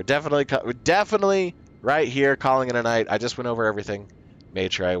 we're definitely right here calling it a night. I just went over everything.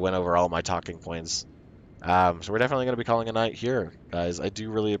 Made sure I went over all my talking points. So we're definitely going to be calling a night here, guys. I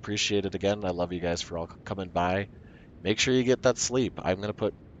do really appreciate it again. I love you guys for all coming by. Make sure you get that sleep. I'm going to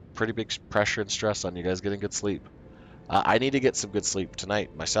put pretty big pressure and stress on you guys getting good sleep. I need to get some good sleep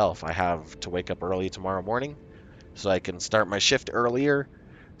tonight myself. I have to wake up early tomorrow morning so I can start my shift earlier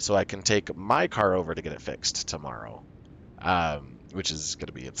so I can take my car over to get it fixed tomorrow, which is going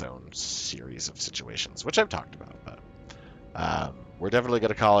to be its own series of situations, which I've talked about. But we're definitely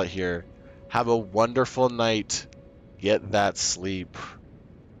going to call it here. Have a wonderful night. Get that sleep.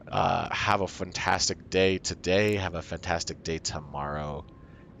 Have a fantastic day today. Have a fantastic day tomorrow.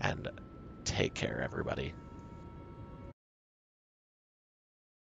 And take care, everybody.